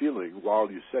that feeling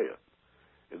while you say it,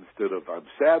 instead of, I'm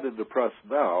sad and depressed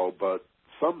now, but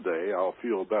someday I'll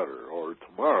feel better, or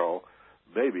tomorrow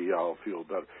maybe I'll feel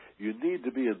better. You need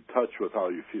to be in touch with how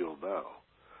you feel now.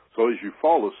 So as you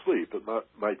fall asleep, it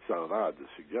might sound odd to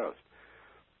suggest,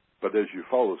 but as you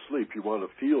fall asleep, you want to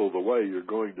feel the way you're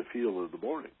going to feel in the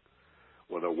morning.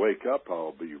 When I wake up,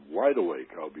 I'll be wide awake.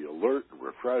 I'll be alert and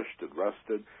refreshed and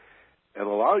rested, and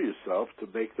allow yourself to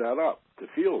make that up, to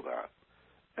feel that,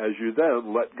 as you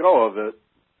then let go of it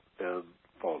and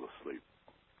fall asleep.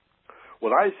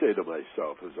 What I say to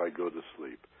myself as I go to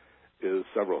sleep is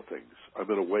several things. I'm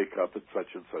going to wake up at such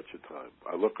and such a time.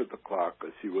 I look at the clock, I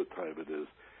see what time it is,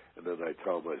 and then I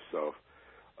tell myself,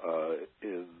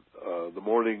 in the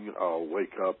morning I'll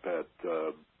wake up at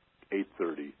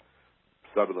 8:30,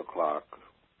 7 o'clock,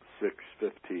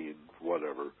 6:15,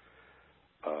 whatever,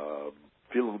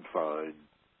 feeling fine,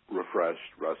 refreshed,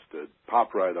 rested,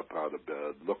 pop right up out of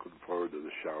bed, looking forward to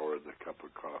the shower and the cup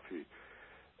of coffee,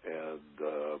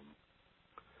 and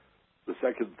The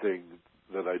second thing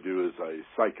that I do is I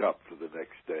psych up for the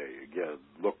next day. Again,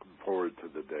 looking forward to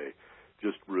the day.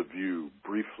 Just review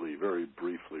briefly, very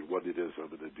briefly, what it is I'm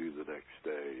going to do the next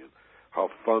day and how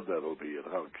fun that'll be and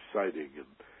how exciting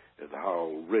and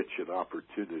how rich in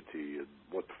opportunity and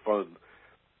what fun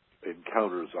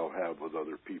encounters I'll have with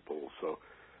other people. So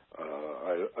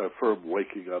I affirm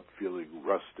waking up feeling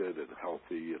rested and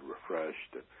healthy and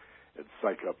refreshed and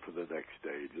psych up for the next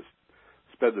day. Just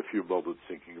spend a few moments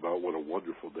thinking about what a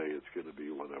wonderful day it's going to be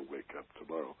when I wake up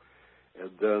tomorrow.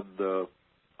 And then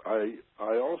I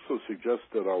also suggest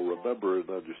that I'll remember and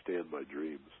understand my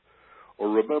dreams, or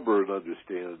remember and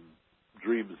understand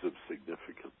dreams of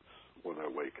significance when I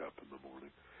wake up in the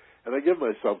morning. And I give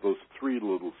myself those three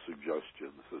little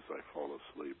suggestions as I fall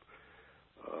asleep.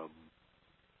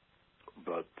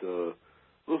 But those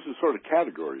are sort of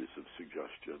categories of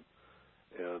suggestion.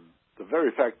 And the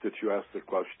very fact that you asked the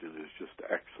question is just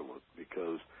excellent,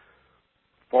 because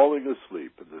falling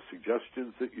asleep and the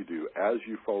suggestions that you do as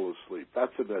you fall asleep,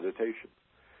 that's a meditation.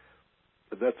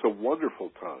 And that's a wonderful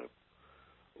time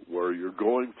where you're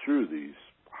going through these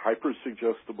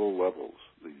hyper-suggestible levels,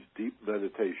 these deep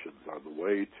meditations on the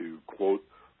way to, quote,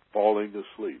 falling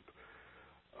asleep,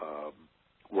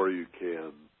 where you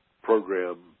can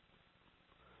program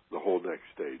the whole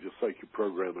next day, just like you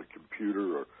program a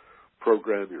computer or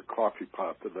program your coffee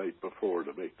pot the night before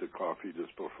to make the coffee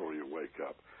just before you wake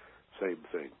up. Same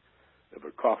thing. If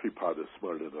a coffee pot is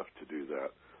smart enough to do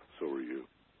that, so are you.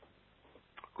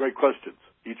 Great questions.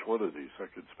 Each one of these I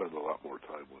could spend a lot more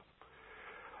time with.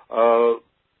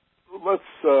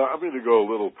 I'm going to go a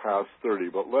little past 30,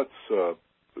 but let's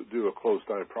do a closed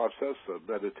eye process of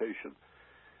meditation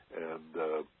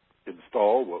and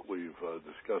install what we've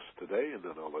discussed today, and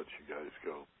then I'll let you guys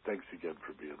go. Thanks again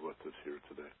for being with us here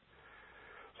today.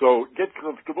 So get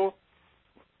comfortable,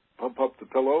 pump up the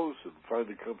pillows, and find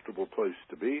a comfortable place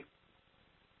to be.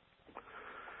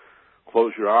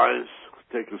 Close your eyes,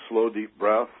 take a slow, deep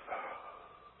breath,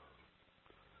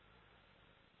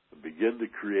 and begin to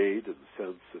create and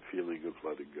sense a feeling of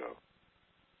letting go.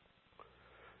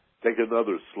 Take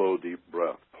another slow, deep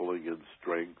breath, pulling in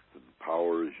strength and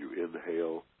power as you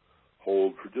inhale.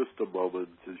 Hold for just a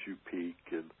moment as you peak,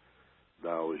 and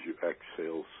now as you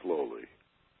exhale slowly,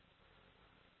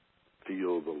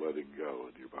 feel the letting go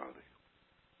in your body.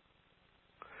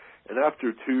 And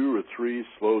after 2 or 3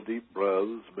 slow, deep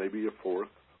breaths, maybe a fourth,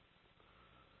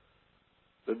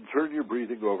 then turn your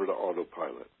breathing over to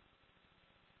autopilot.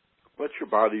 Let your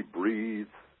body breathe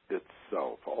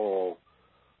itself, all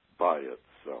by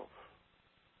itself.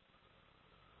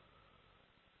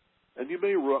 And it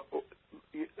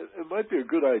might be a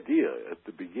good idea at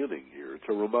the beginning here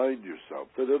to remind yourself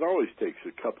that it always takes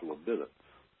a couple of minutes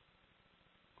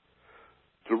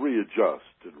to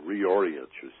readjust and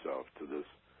reorient yourself to this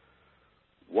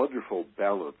wonderful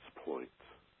balance point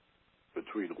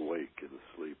between awake and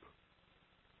asleep,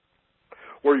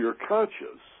 where you're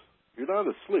conscious. You're not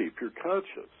asleep, you're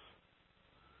conscious.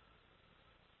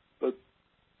 But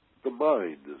the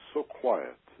mind is so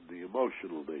quiet, and the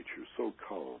emotional nature so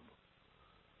calm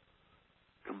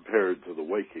compared to the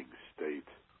waking state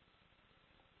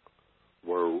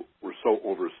where we're so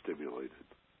overstimulated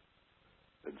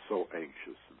and so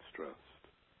anxious and stressed.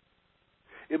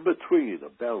 In between, a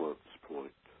balance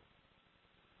point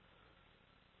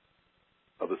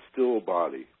of a still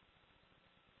body,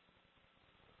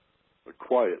 a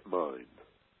quiet mind,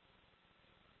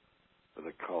 and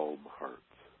a calm heart.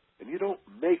 And you don't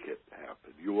make it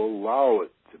happen. You allow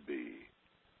it to be.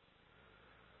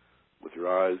 With your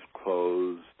eyes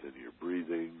closed and your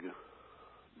breathing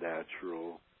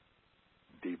natural,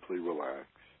 deeply relaxed.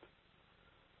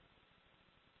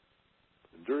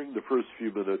 And during the first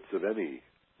few minutes of any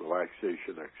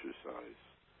relaxation exercise,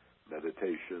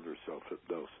 meditation or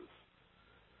self-hypnosis,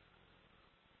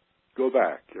 go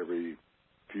back every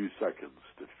few seconds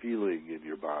to feeling in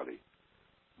your body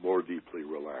more deeply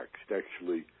relaxed.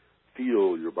 Actually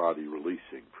feel your body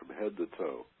releasing from head to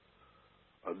toe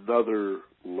another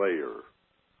layer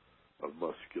of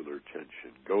muscular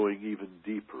tension, going even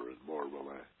deeper and more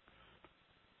relaxed.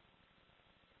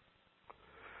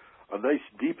 A nice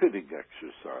deepening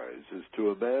exercise is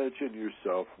to imagine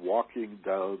yourself walking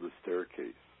down the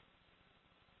staircase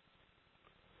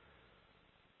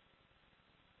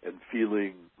and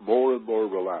feeling more and more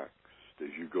relaxed as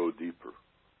you go deeper.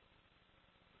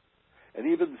 And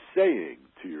even saying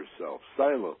to yourself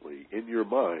silently in your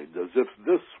mind, as if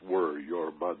this were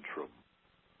your mantra,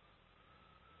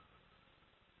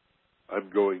 I'm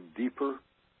going deeper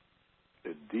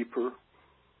and deeper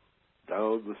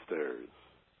down the stairs,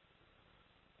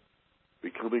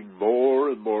 becoming more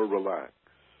and more relaxed,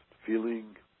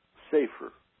 feeling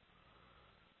safer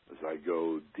as I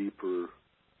go deeper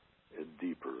and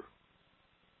deeper,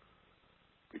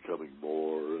 becoming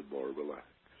more and more relaxed.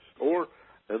 Or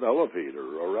an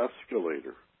elevator or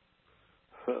escalator.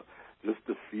 Just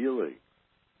the feeling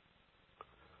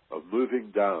of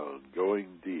moving down, going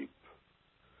deep,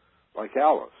 like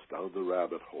Alice down the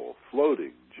rabbit hole,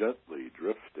 floating, gently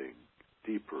drifting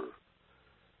deeper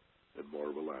and more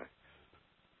relaxed.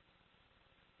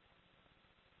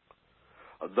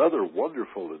 Another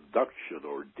wonderful induction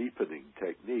or deepening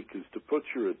technique is to put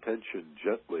your attention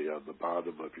gently on the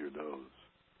bottom of your nose.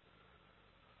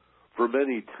 For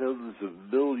many tens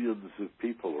of millions of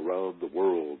people around the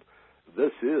world,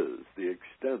 this is the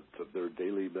extent of their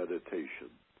daily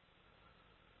meditation.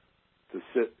 To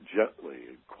sit gently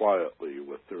and quietly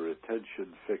with their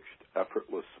attention fixed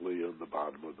effortlessly on the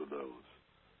bottom of the nose.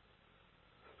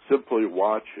 Simply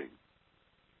watching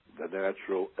the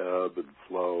natural ebb and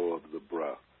flow of the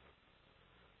breath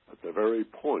at the very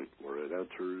point where it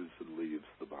enters and leaves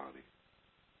the body.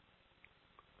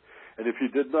 And if you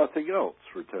did nothing else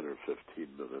for 10 or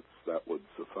 15 minutes, that would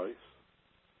suffice.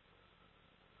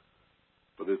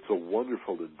 But it's a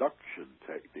wonderful induction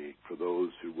technique for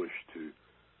those who wish to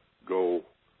go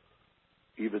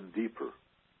even deeper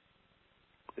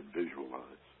and visualize.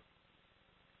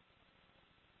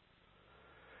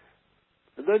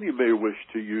 And then you may wish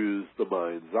to use the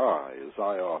mind's eye, as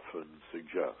I often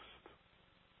suggest.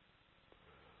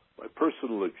 My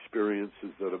personal experience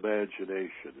is that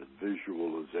imagination and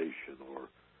visualization or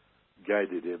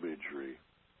guided imagery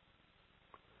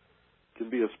can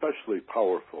be especially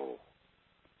powerful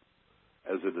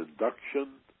as an induction,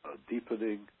 a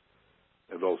deepening,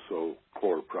 and also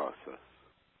core process.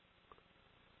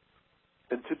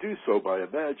 And to do so by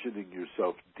imagining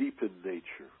yourself deep in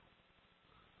nature.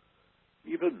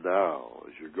 Even now,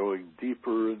 as you're going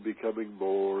deeper and becoming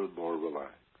more and more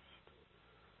relaxed,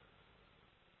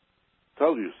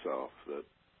 tell yourself that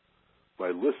by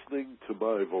listening to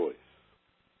my voice,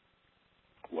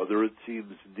 whether it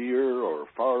seems near or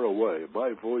far away,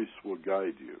 my voice will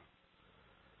guide you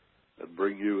and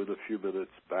bring you in a few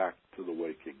minutes back to the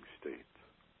waking state.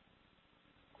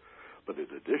 But in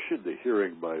addition to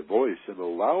hearing my voice and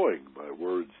allowing my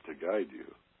words to guide you,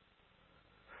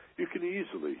 you can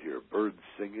easily hear birds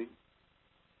singing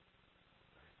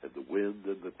and the wind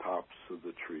in the tops of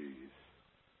the trees.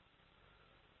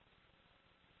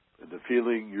 And the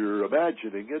feeling you're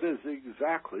imagining it is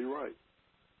exactly right.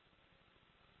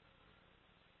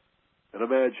 And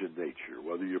imagine nature,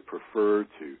 whether you prefer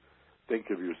to think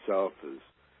of yourself as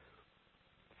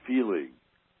feeling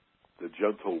the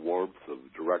gentle warmth of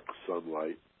direct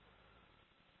sunlight,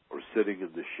 or sitting in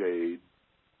the shade,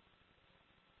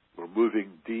 or moving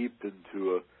deep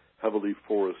into a heavily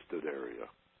forested area.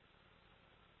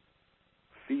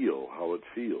 Feel how it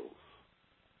feels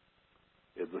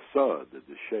in the sun, in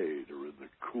the shade, or in the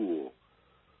cool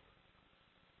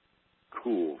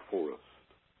forest.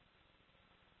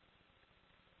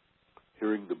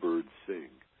 Hearing the birds sing,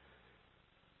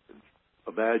 and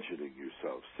imagining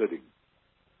yourself sitting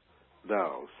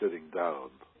down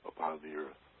upon the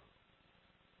earth.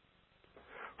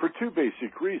 For two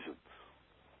basic reasons.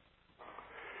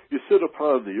 You sit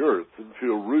upon the earth and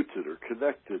feel rooted or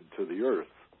connected to the earth.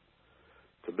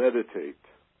 To meditate,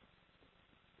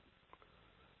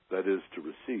 that is to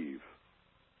receive.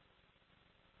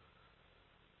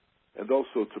 And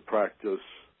also to practice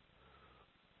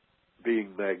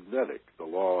being magnetic, the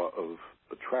law of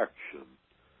attraction.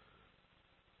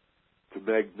 To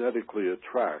magnetically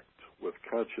attract with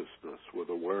consciousness, with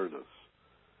awareness,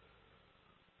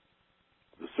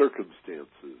 the circumstances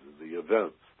and the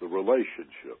events, the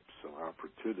relationships and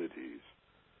opportunities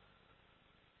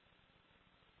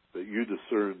that you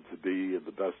discern to be in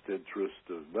the best interest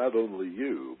of not only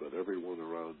you, but everyone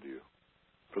around you,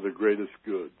 for the greatest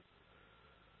good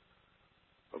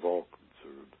of all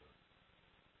concerned.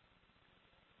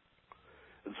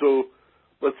 And so,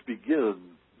 let's begin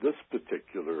this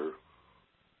particular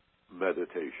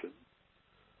meditation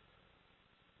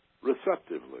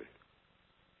receptively,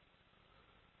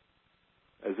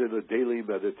 as in a daily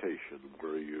meditation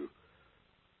where you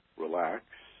relax,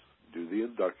 do the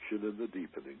induction and the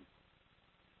deepening,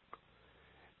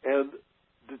 and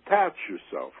detach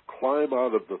yourself, climb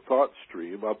out of the thought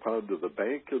stream up onto the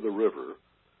bank of the river,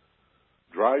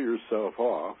 dry yourself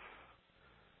off,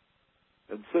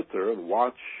 and sit there and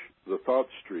watch the thought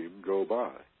stream go by.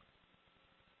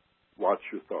 Watch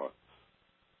your thoughts.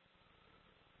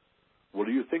 What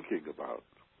are you thinking about?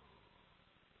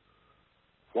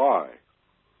 Why?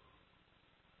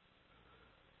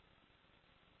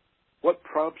 What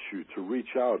prompts you to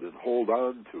reach out and hold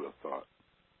on to a thought?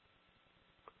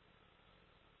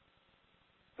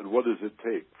 And what does it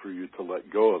take for you to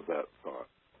let go of that thought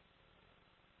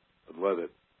and let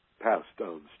it pass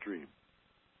downstream?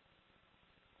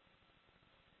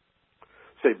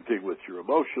 Same thing with your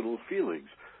emotional feelings.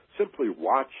 Simply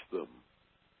watch them.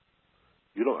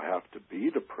 You don't have to be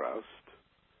depressed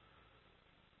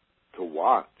to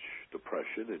watch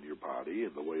depression in your body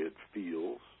and the way it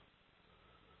feels.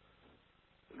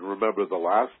 And remember the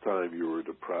last time you were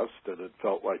depressed and it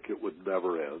felt like it would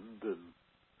never end, and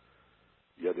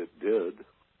yet it did,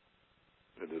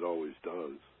 and it always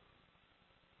does.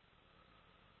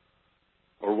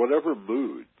 Or whatever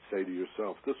mood, say to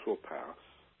yourself, this will pass.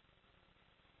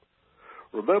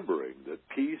 Remembering that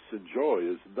peace and joy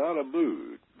is not a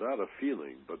mood, not a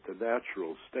feeling, but the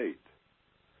natural state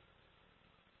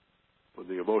when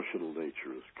the emotional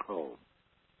nature is calm.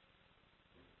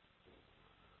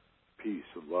 Peace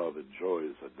and love and joy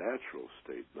is a natural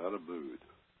state, not a mood.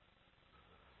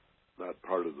 Not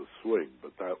part of the swing,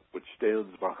 but that which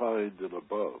stands behind and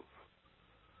above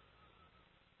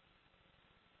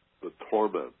the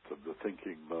torment of the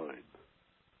thinking mind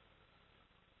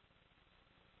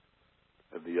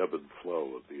and the ebb and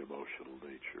flow of the emotional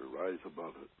nature. Rise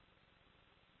above it.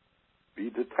 Be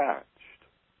detached.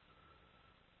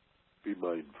 Be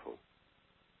mindful.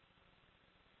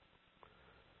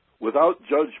 Without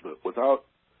judgment, without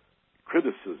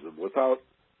criticism, without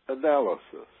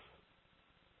analysis.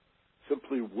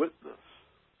 Simply witness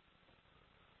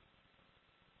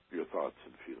your thoughts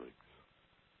and feelings.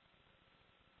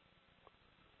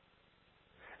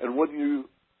 And when you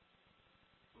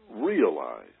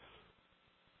realize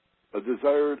a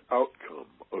desired outcome,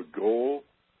 a goal,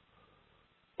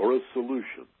 or a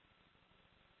solution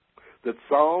that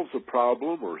solves a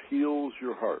problem or heals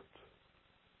your heart,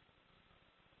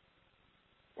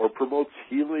 or promotes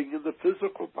healing in the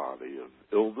physical body of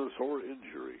illness or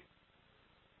injury,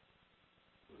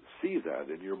 see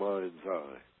that in your mind's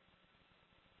eye.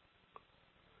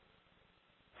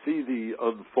 See the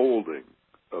unfolding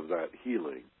of that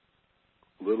healing,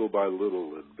 little by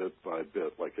little and bit by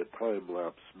bit, like a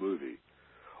time-lapse movie.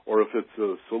 Or if it's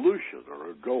a solution or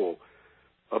a goal,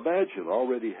 imagine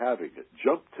already having it.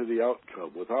 Jump to the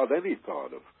outcome without any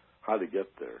thought of how to get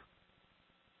there.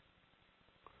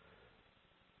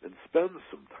 And spend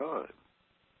some time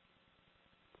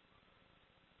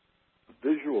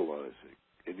visualizing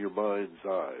in your mind's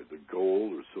eye the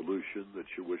goal or solution that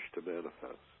you wish to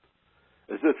manifest,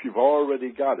 as if you've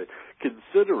already got it,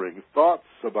 considering thoughts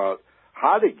about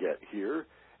how to get here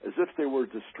as if they were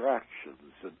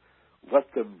distractions, and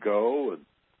let them go and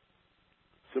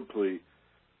simply,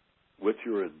 with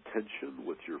your intention,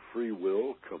 with your free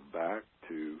will, come back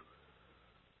to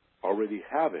already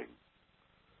having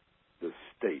this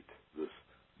state, this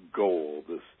goal,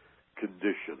 this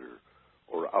condition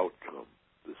or outcome,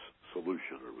 this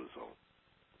solution or result,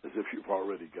 as if you've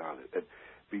already got it, and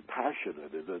be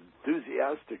passionate and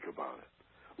enthusiastic about it.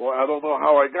 Well, I don't know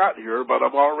how I got here, but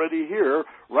I'm already here,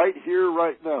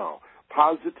 right now.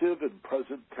 Positive and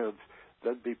present tense,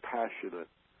 then be passionate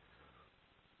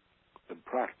and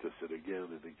practice it again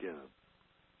and again.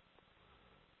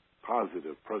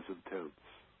 Positive, present tense.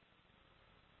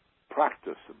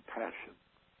 Practice and passion.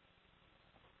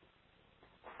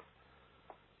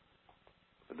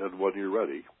 And then when you're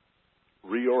ready,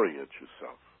 reorient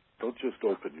yourself. Don't just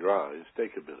open your eyes.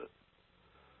 Take a minute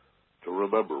to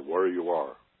remember where you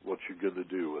are, what you're going to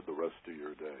do with the rest of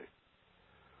your day.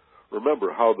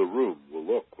 Remember how the room will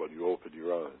look when you open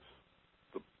your eyes,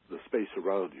 the space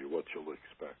around you, what you'll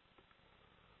expect.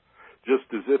 Just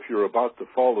as if you're about to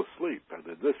fall asleep, and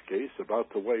in this case, about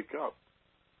to wake up.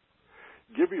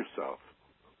 Give yourself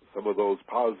some of those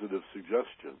positive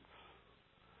suggestions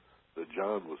that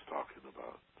John was talking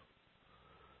about.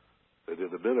 That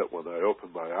in a minute, when I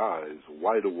open my eyes,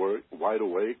 wide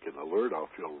awake and alert, I'll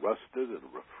feel rested and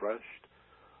refreshed,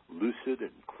 lucid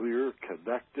and clear,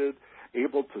 connected,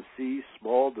 able to see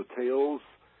small details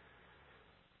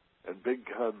and big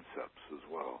concepts as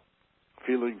well.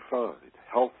 Feeling fine,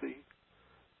 healthy,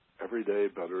 every day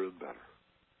better and better.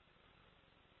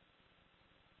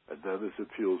 And then as it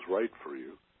feels right for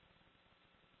you,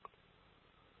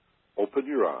 open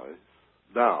your eyes,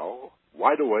 now,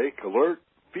 wide awake, alert,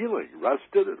 feeling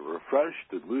rested and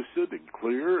refreshed and lucid and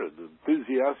clear and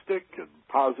enthusiastic and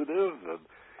positive and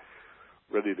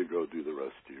ready to go do the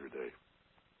rest of your day.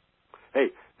 Hey,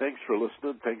 thanks for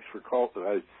listening. Thanks for calling.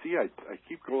 I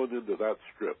keep going into that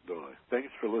script, don't I?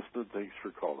 Thanks for listening. Thanks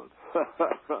for calling.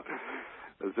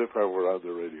 As if I were on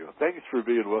the radio. Thanks for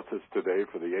being with us today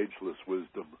for the Ageless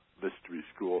Wisdom Mystery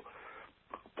School.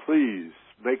 Please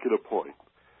make it a point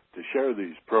to share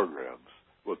these programs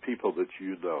with people that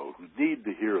you know who need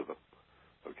to hear them.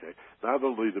 Okay? Not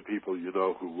only the people you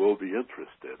know who will be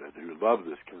interested and who love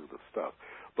this kind of stuff,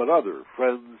 but other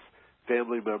friends,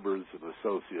 family members, and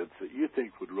associates that you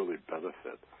think would really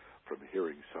benefit from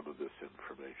hearing some of this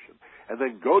information. And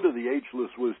then go to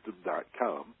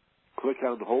theagelesswisdom.com, click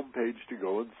on the home page to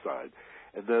go inside,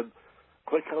 and then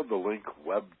click on the link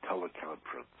Web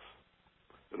Teleconference.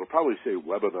 It'll probably say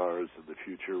webinars in the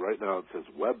future. Right now it says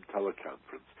Web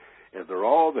Teleconference. And they're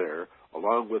all there,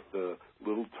 along with the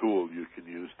little tool you can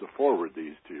use to forward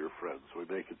these to your friends. We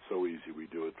make it so easy, we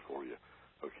do it for you.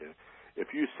 Okay?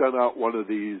 If you send out one of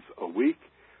these a week,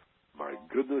 my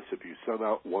goodness, if you send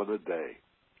out one a day,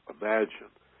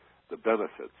 imagine the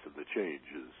benefits and the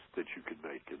changes that you can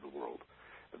make in the world.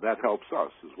 And that helps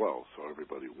us as well, so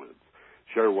everybody wins.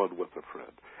 Share one with a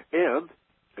friend. And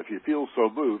if you feel so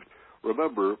moved,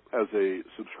 remember, as a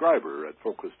subscriber at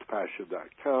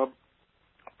FocusedPassion.com,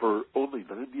 for only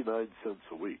 99 cents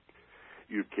a week,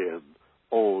 you can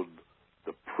own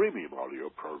the premium audio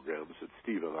programs that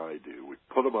Steve and I do. We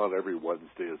put them on every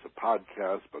Wednesday as a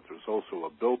podcast, but there's also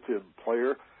a built-in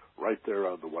player right there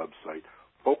on the website,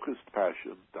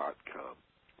 FocusedPassion.com.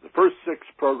 The first 6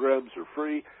 programs are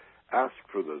free. Ask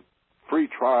for the free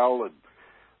trial, and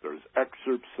there's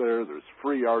excerpts there. There's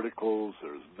free articles.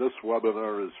 This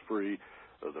webinar is free.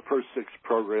 The first 6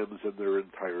 programs in their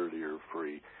entirety are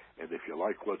free. And if you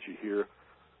like what you hear,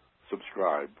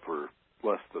 subscribe for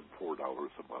less than $4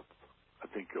 a month. I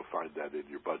think you'll find that in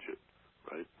your budget,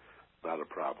 right? Not a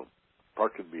problem.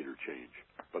 Parking meter change.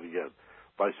 But again,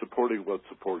 by supporting what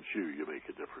supports you, you make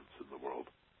a difference in the world.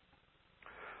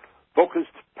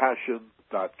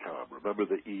 FocusedPassion.com. Remember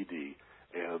the ED.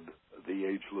 And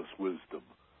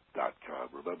theagelesswisdom.com.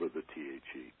 Remember the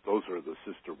THE. Those are the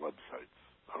sister websites.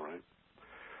 All right?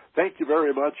 Thank you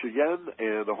very much again,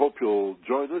 and I hope you'll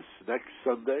join us next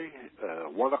Sunday,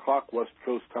 1 o'clock West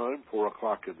Coast time, 4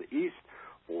 o'clock in the East,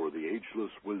 for the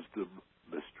Ageless Wisdom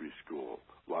Mystery School,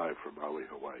 live from Maui,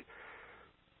 Hawaii.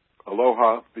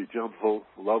 Aloha, be gentle,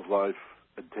 love life,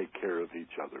 and take care of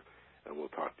each other. And we'll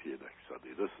talk to you next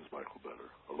Sunday. This is Michael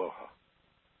Benner. Aloha.